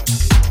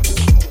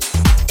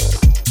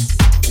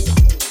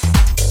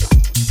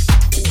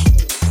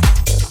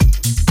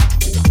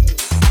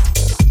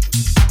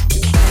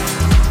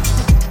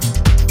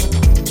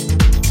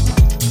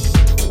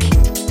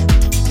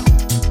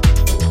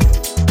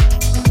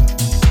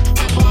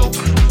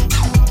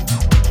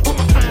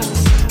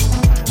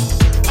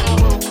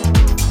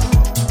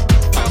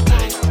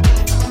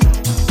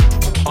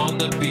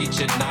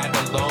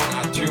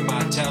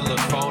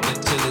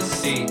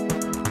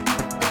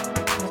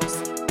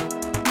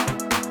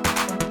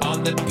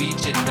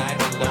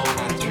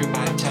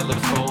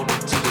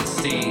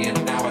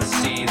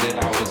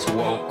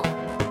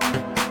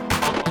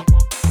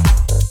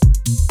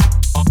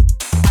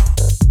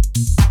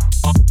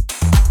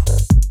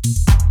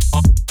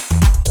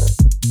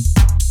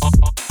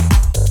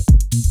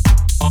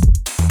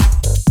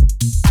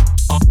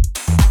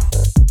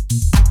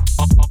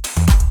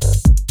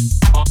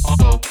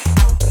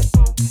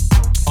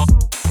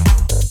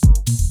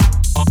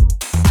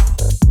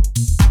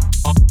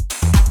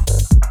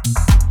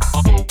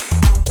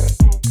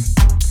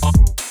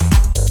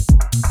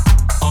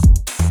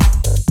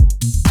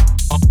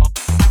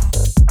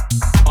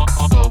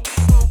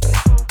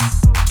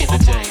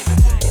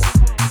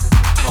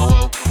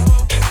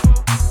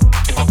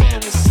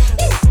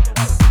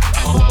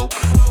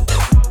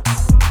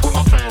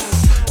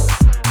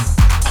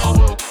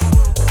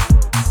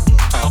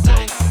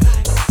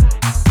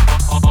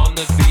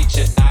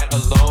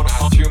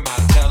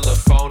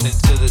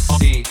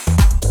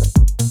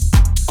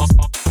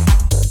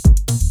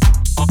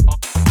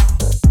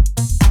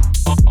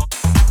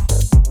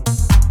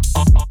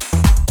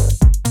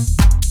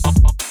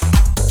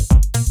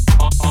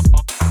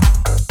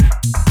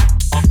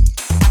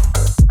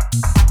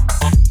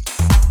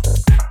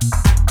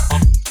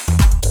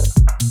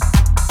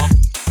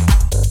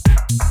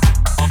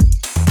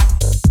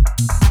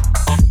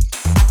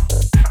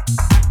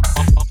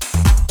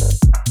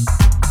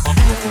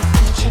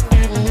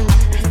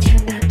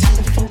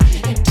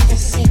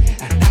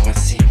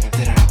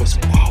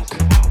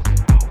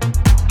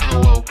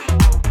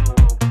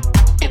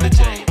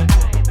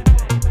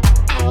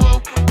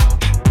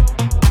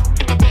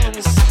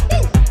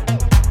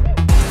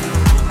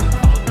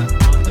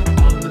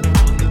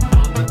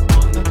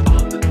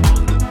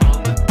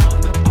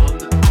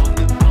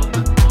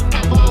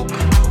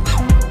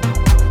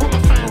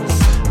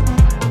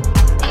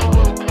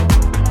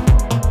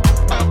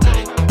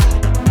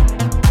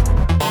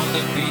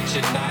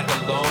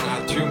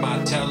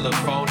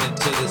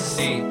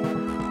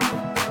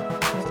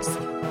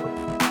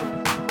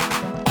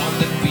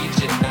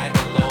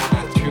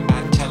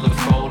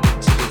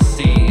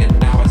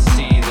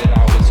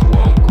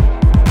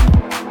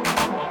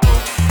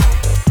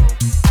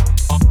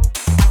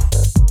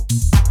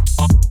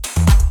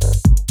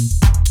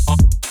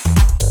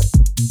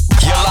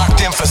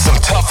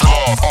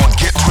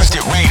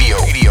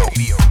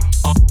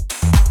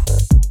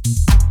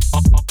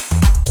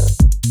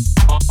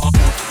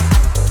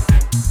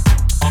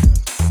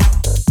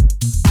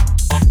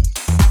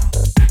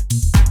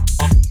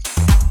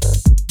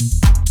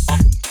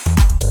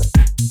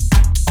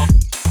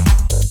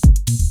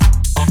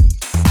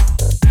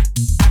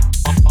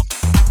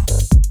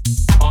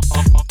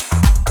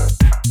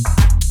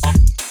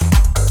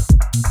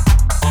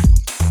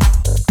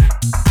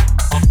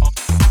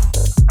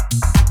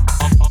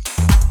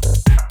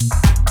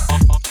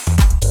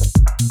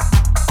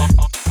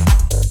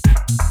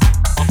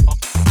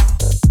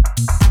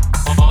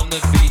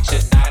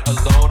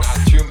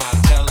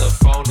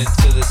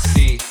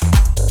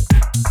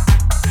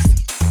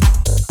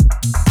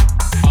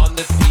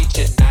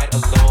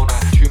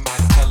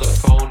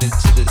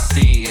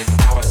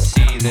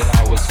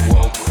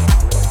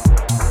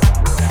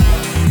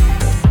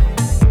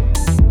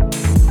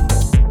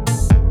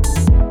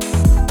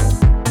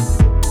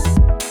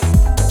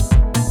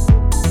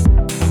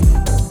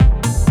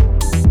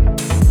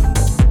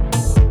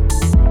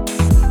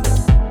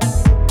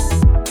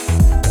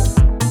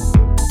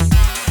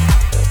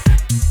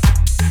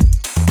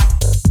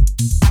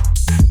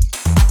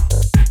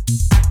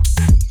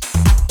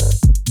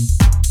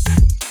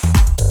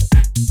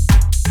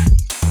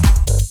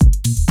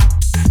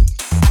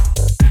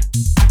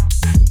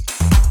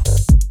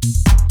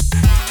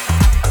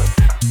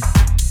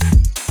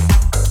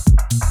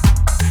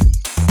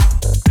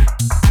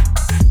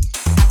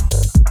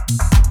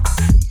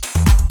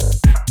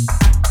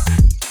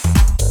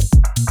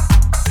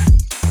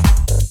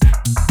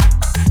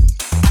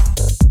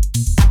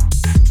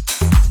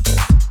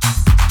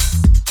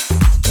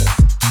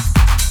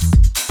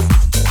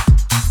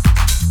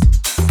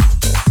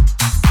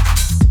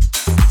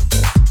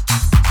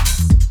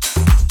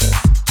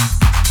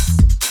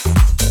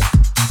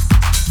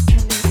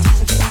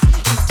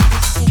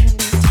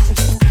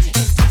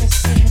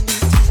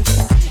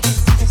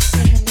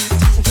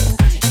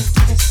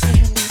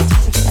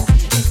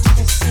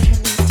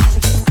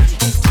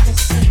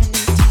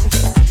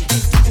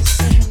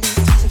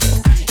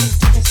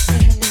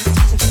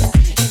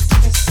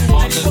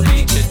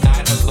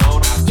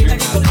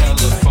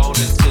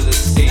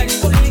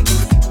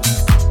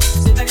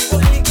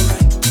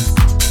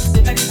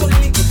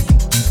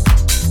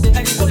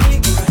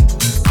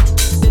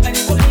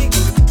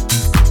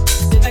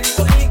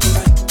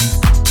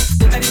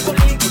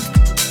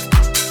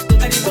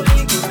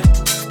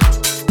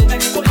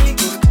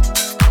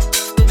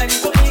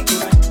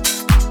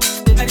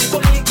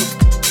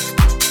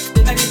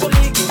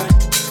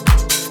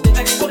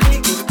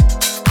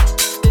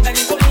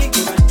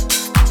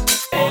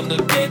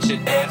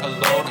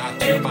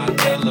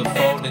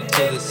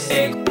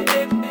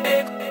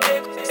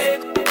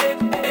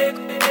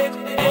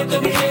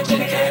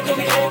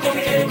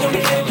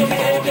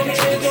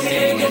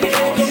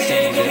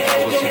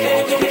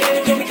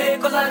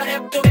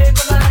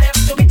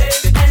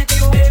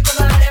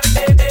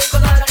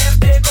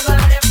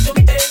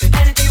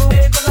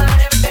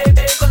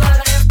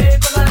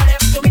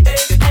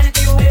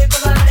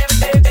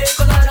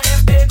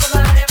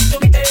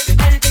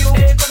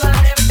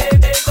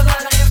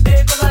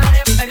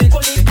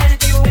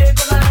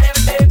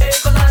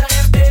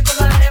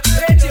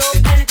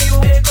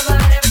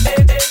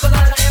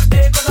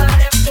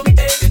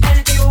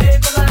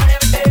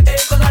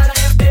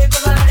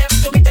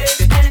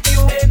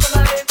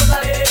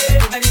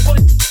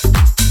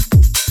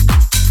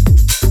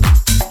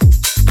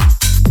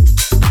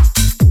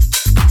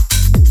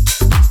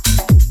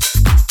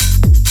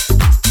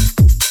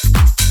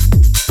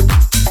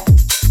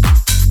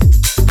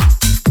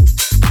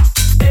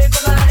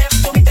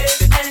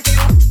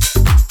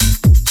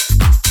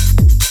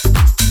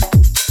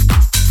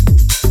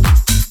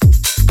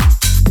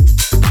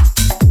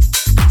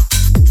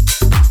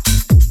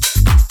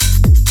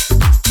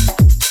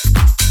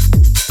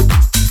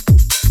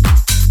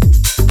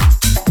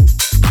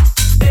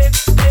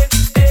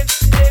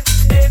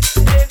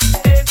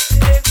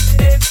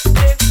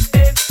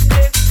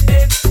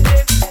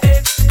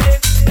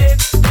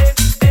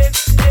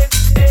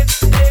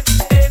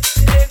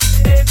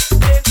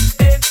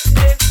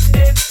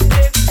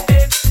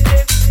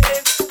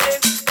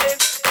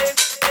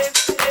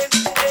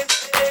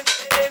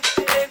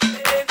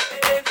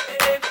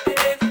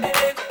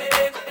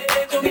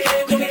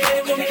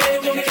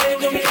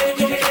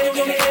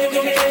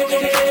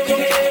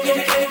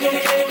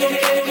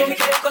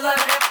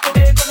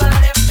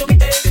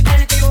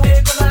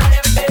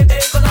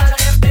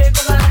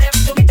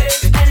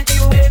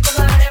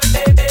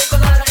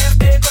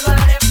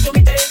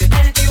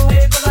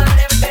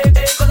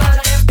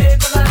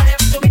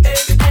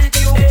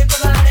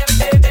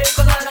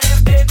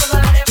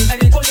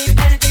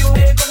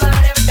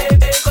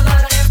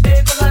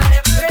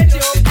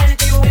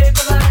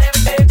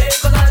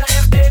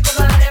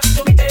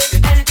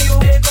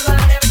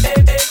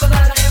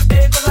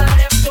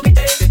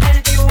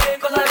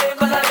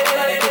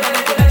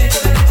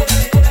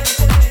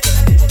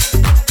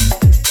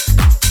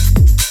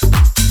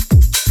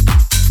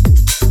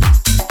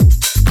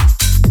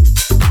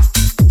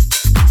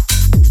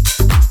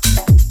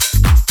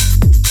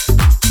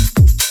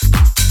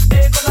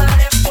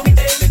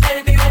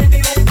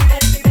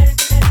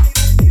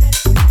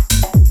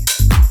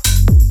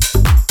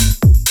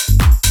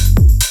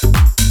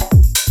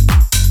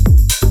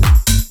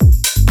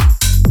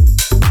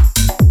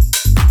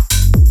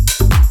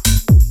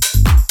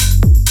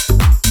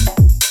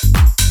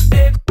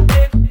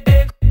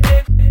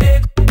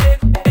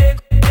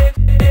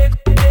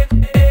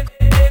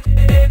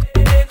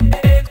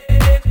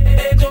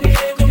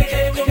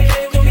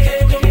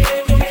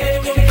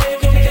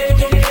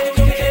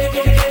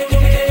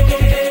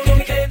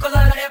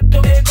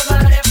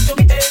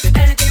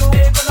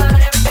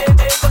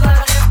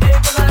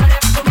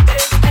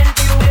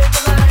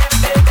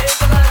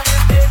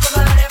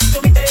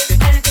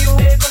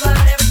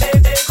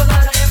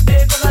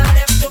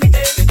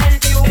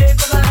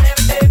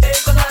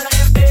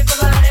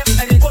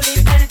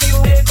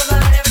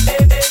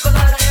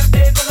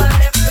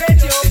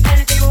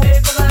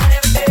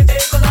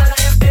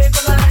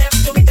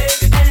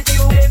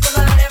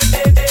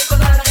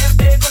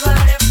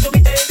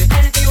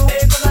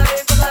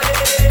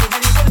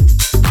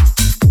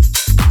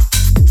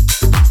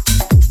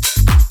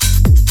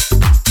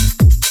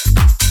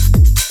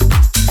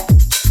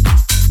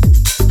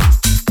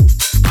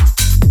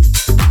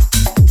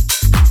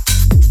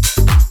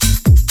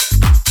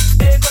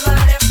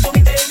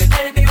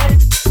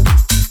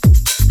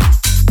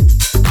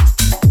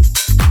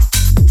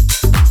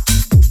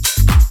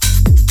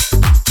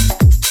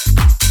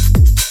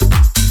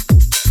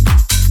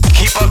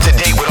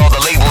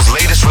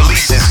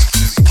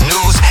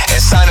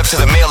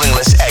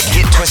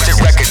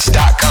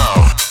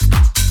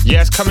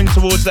 coming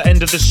towards the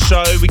end of the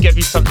show. We gave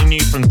you something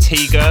new from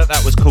Tiga.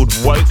 That was called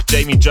Woke.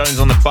 Jamie Jones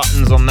on the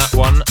buttons on that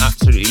one.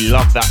 Absolutely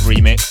love that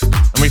remix.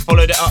 And we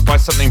followed it up by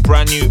something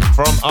brand new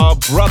from our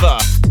brother.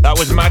 That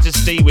was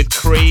Majesty with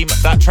Cream.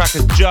 That track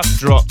has just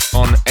dropped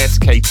on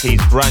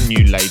SKT's brand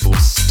new label,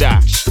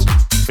 Stashed.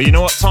 But you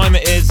know what time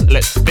it is?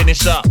 Let's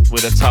finish up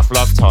with a Tough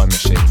Love Time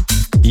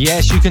Machine.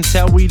 Yes, you can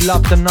tell we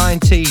love the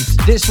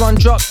 90s. This one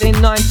dropped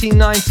in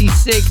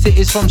 1996. It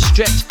is from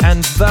Stretch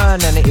and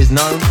Vern and it is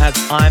known as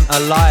I'm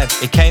Alive.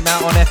 It came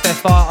out on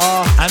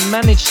FFRR and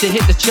managed to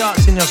hit the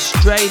charts in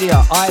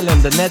Australia,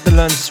 Ireland, the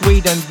Netherlands,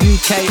 Sweden,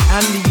 UK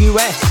and the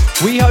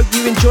US. We hope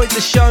you enjoyed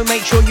the show.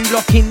 Make sure you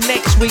lock in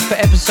next week for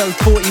episode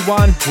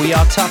 41. We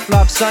are Tough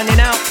Love signing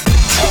out.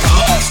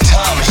 Tough Love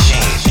Time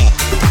Machine.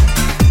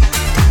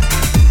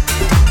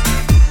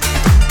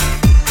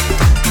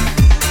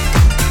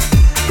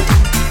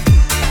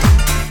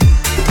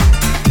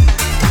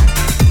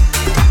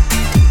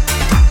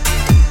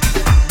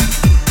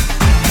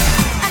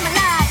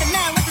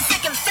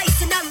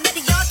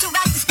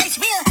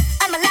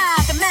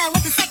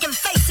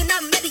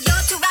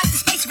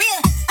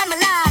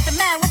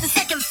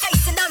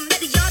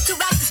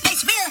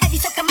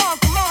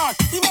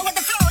 You know what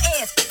the flow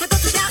is. For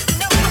those who doubt, you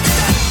know what the flow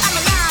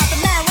is.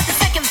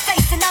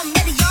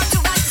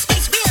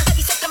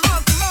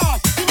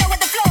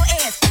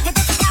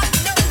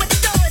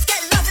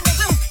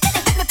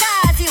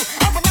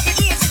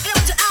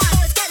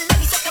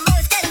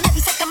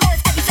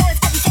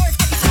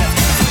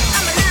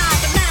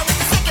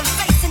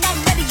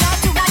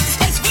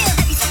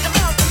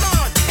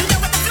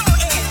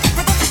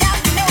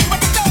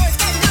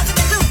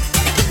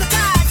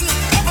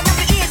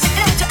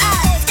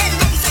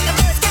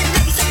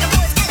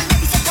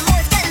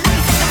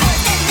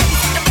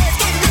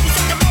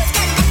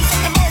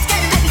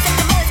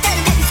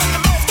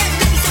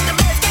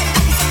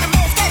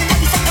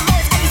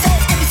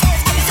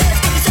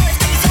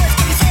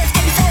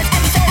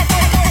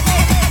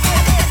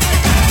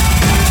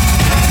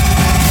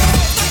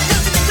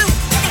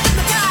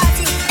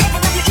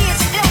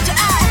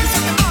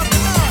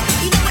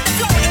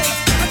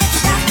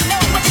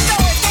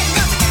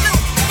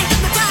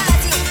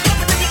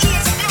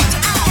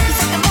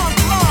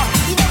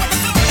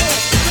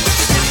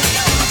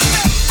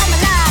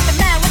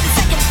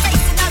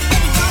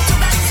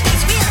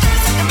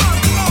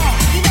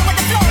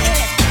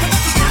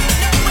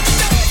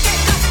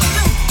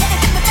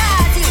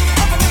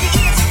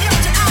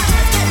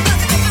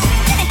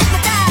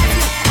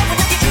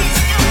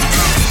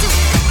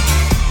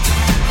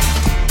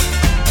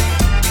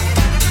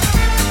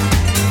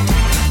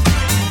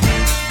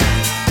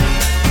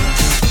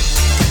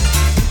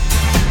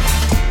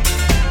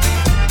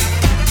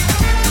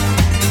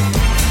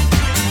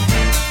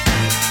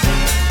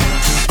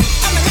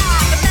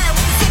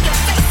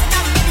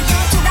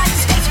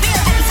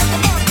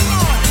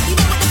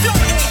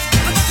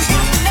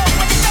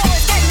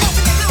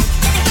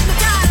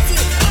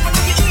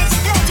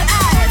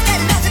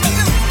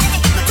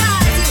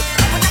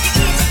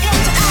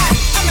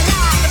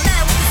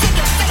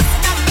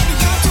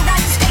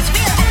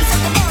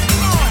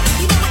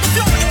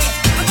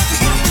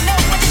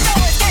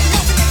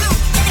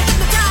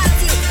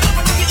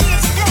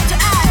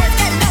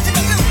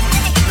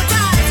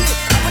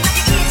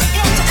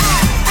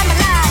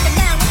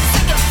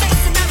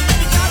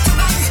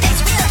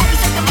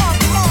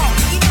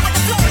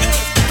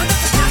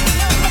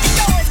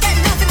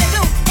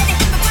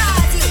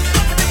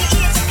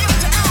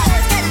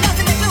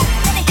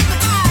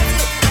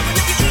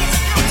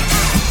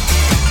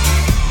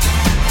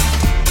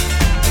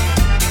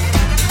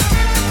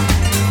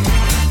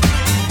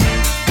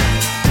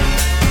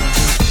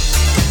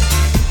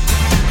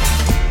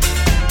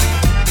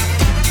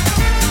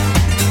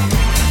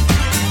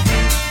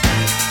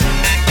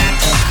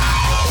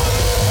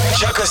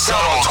 us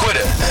out on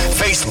Twitter,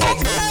 Facebook,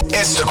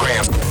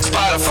 Instagram,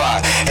 Spotify,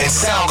 and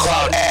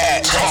SoundCloud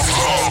at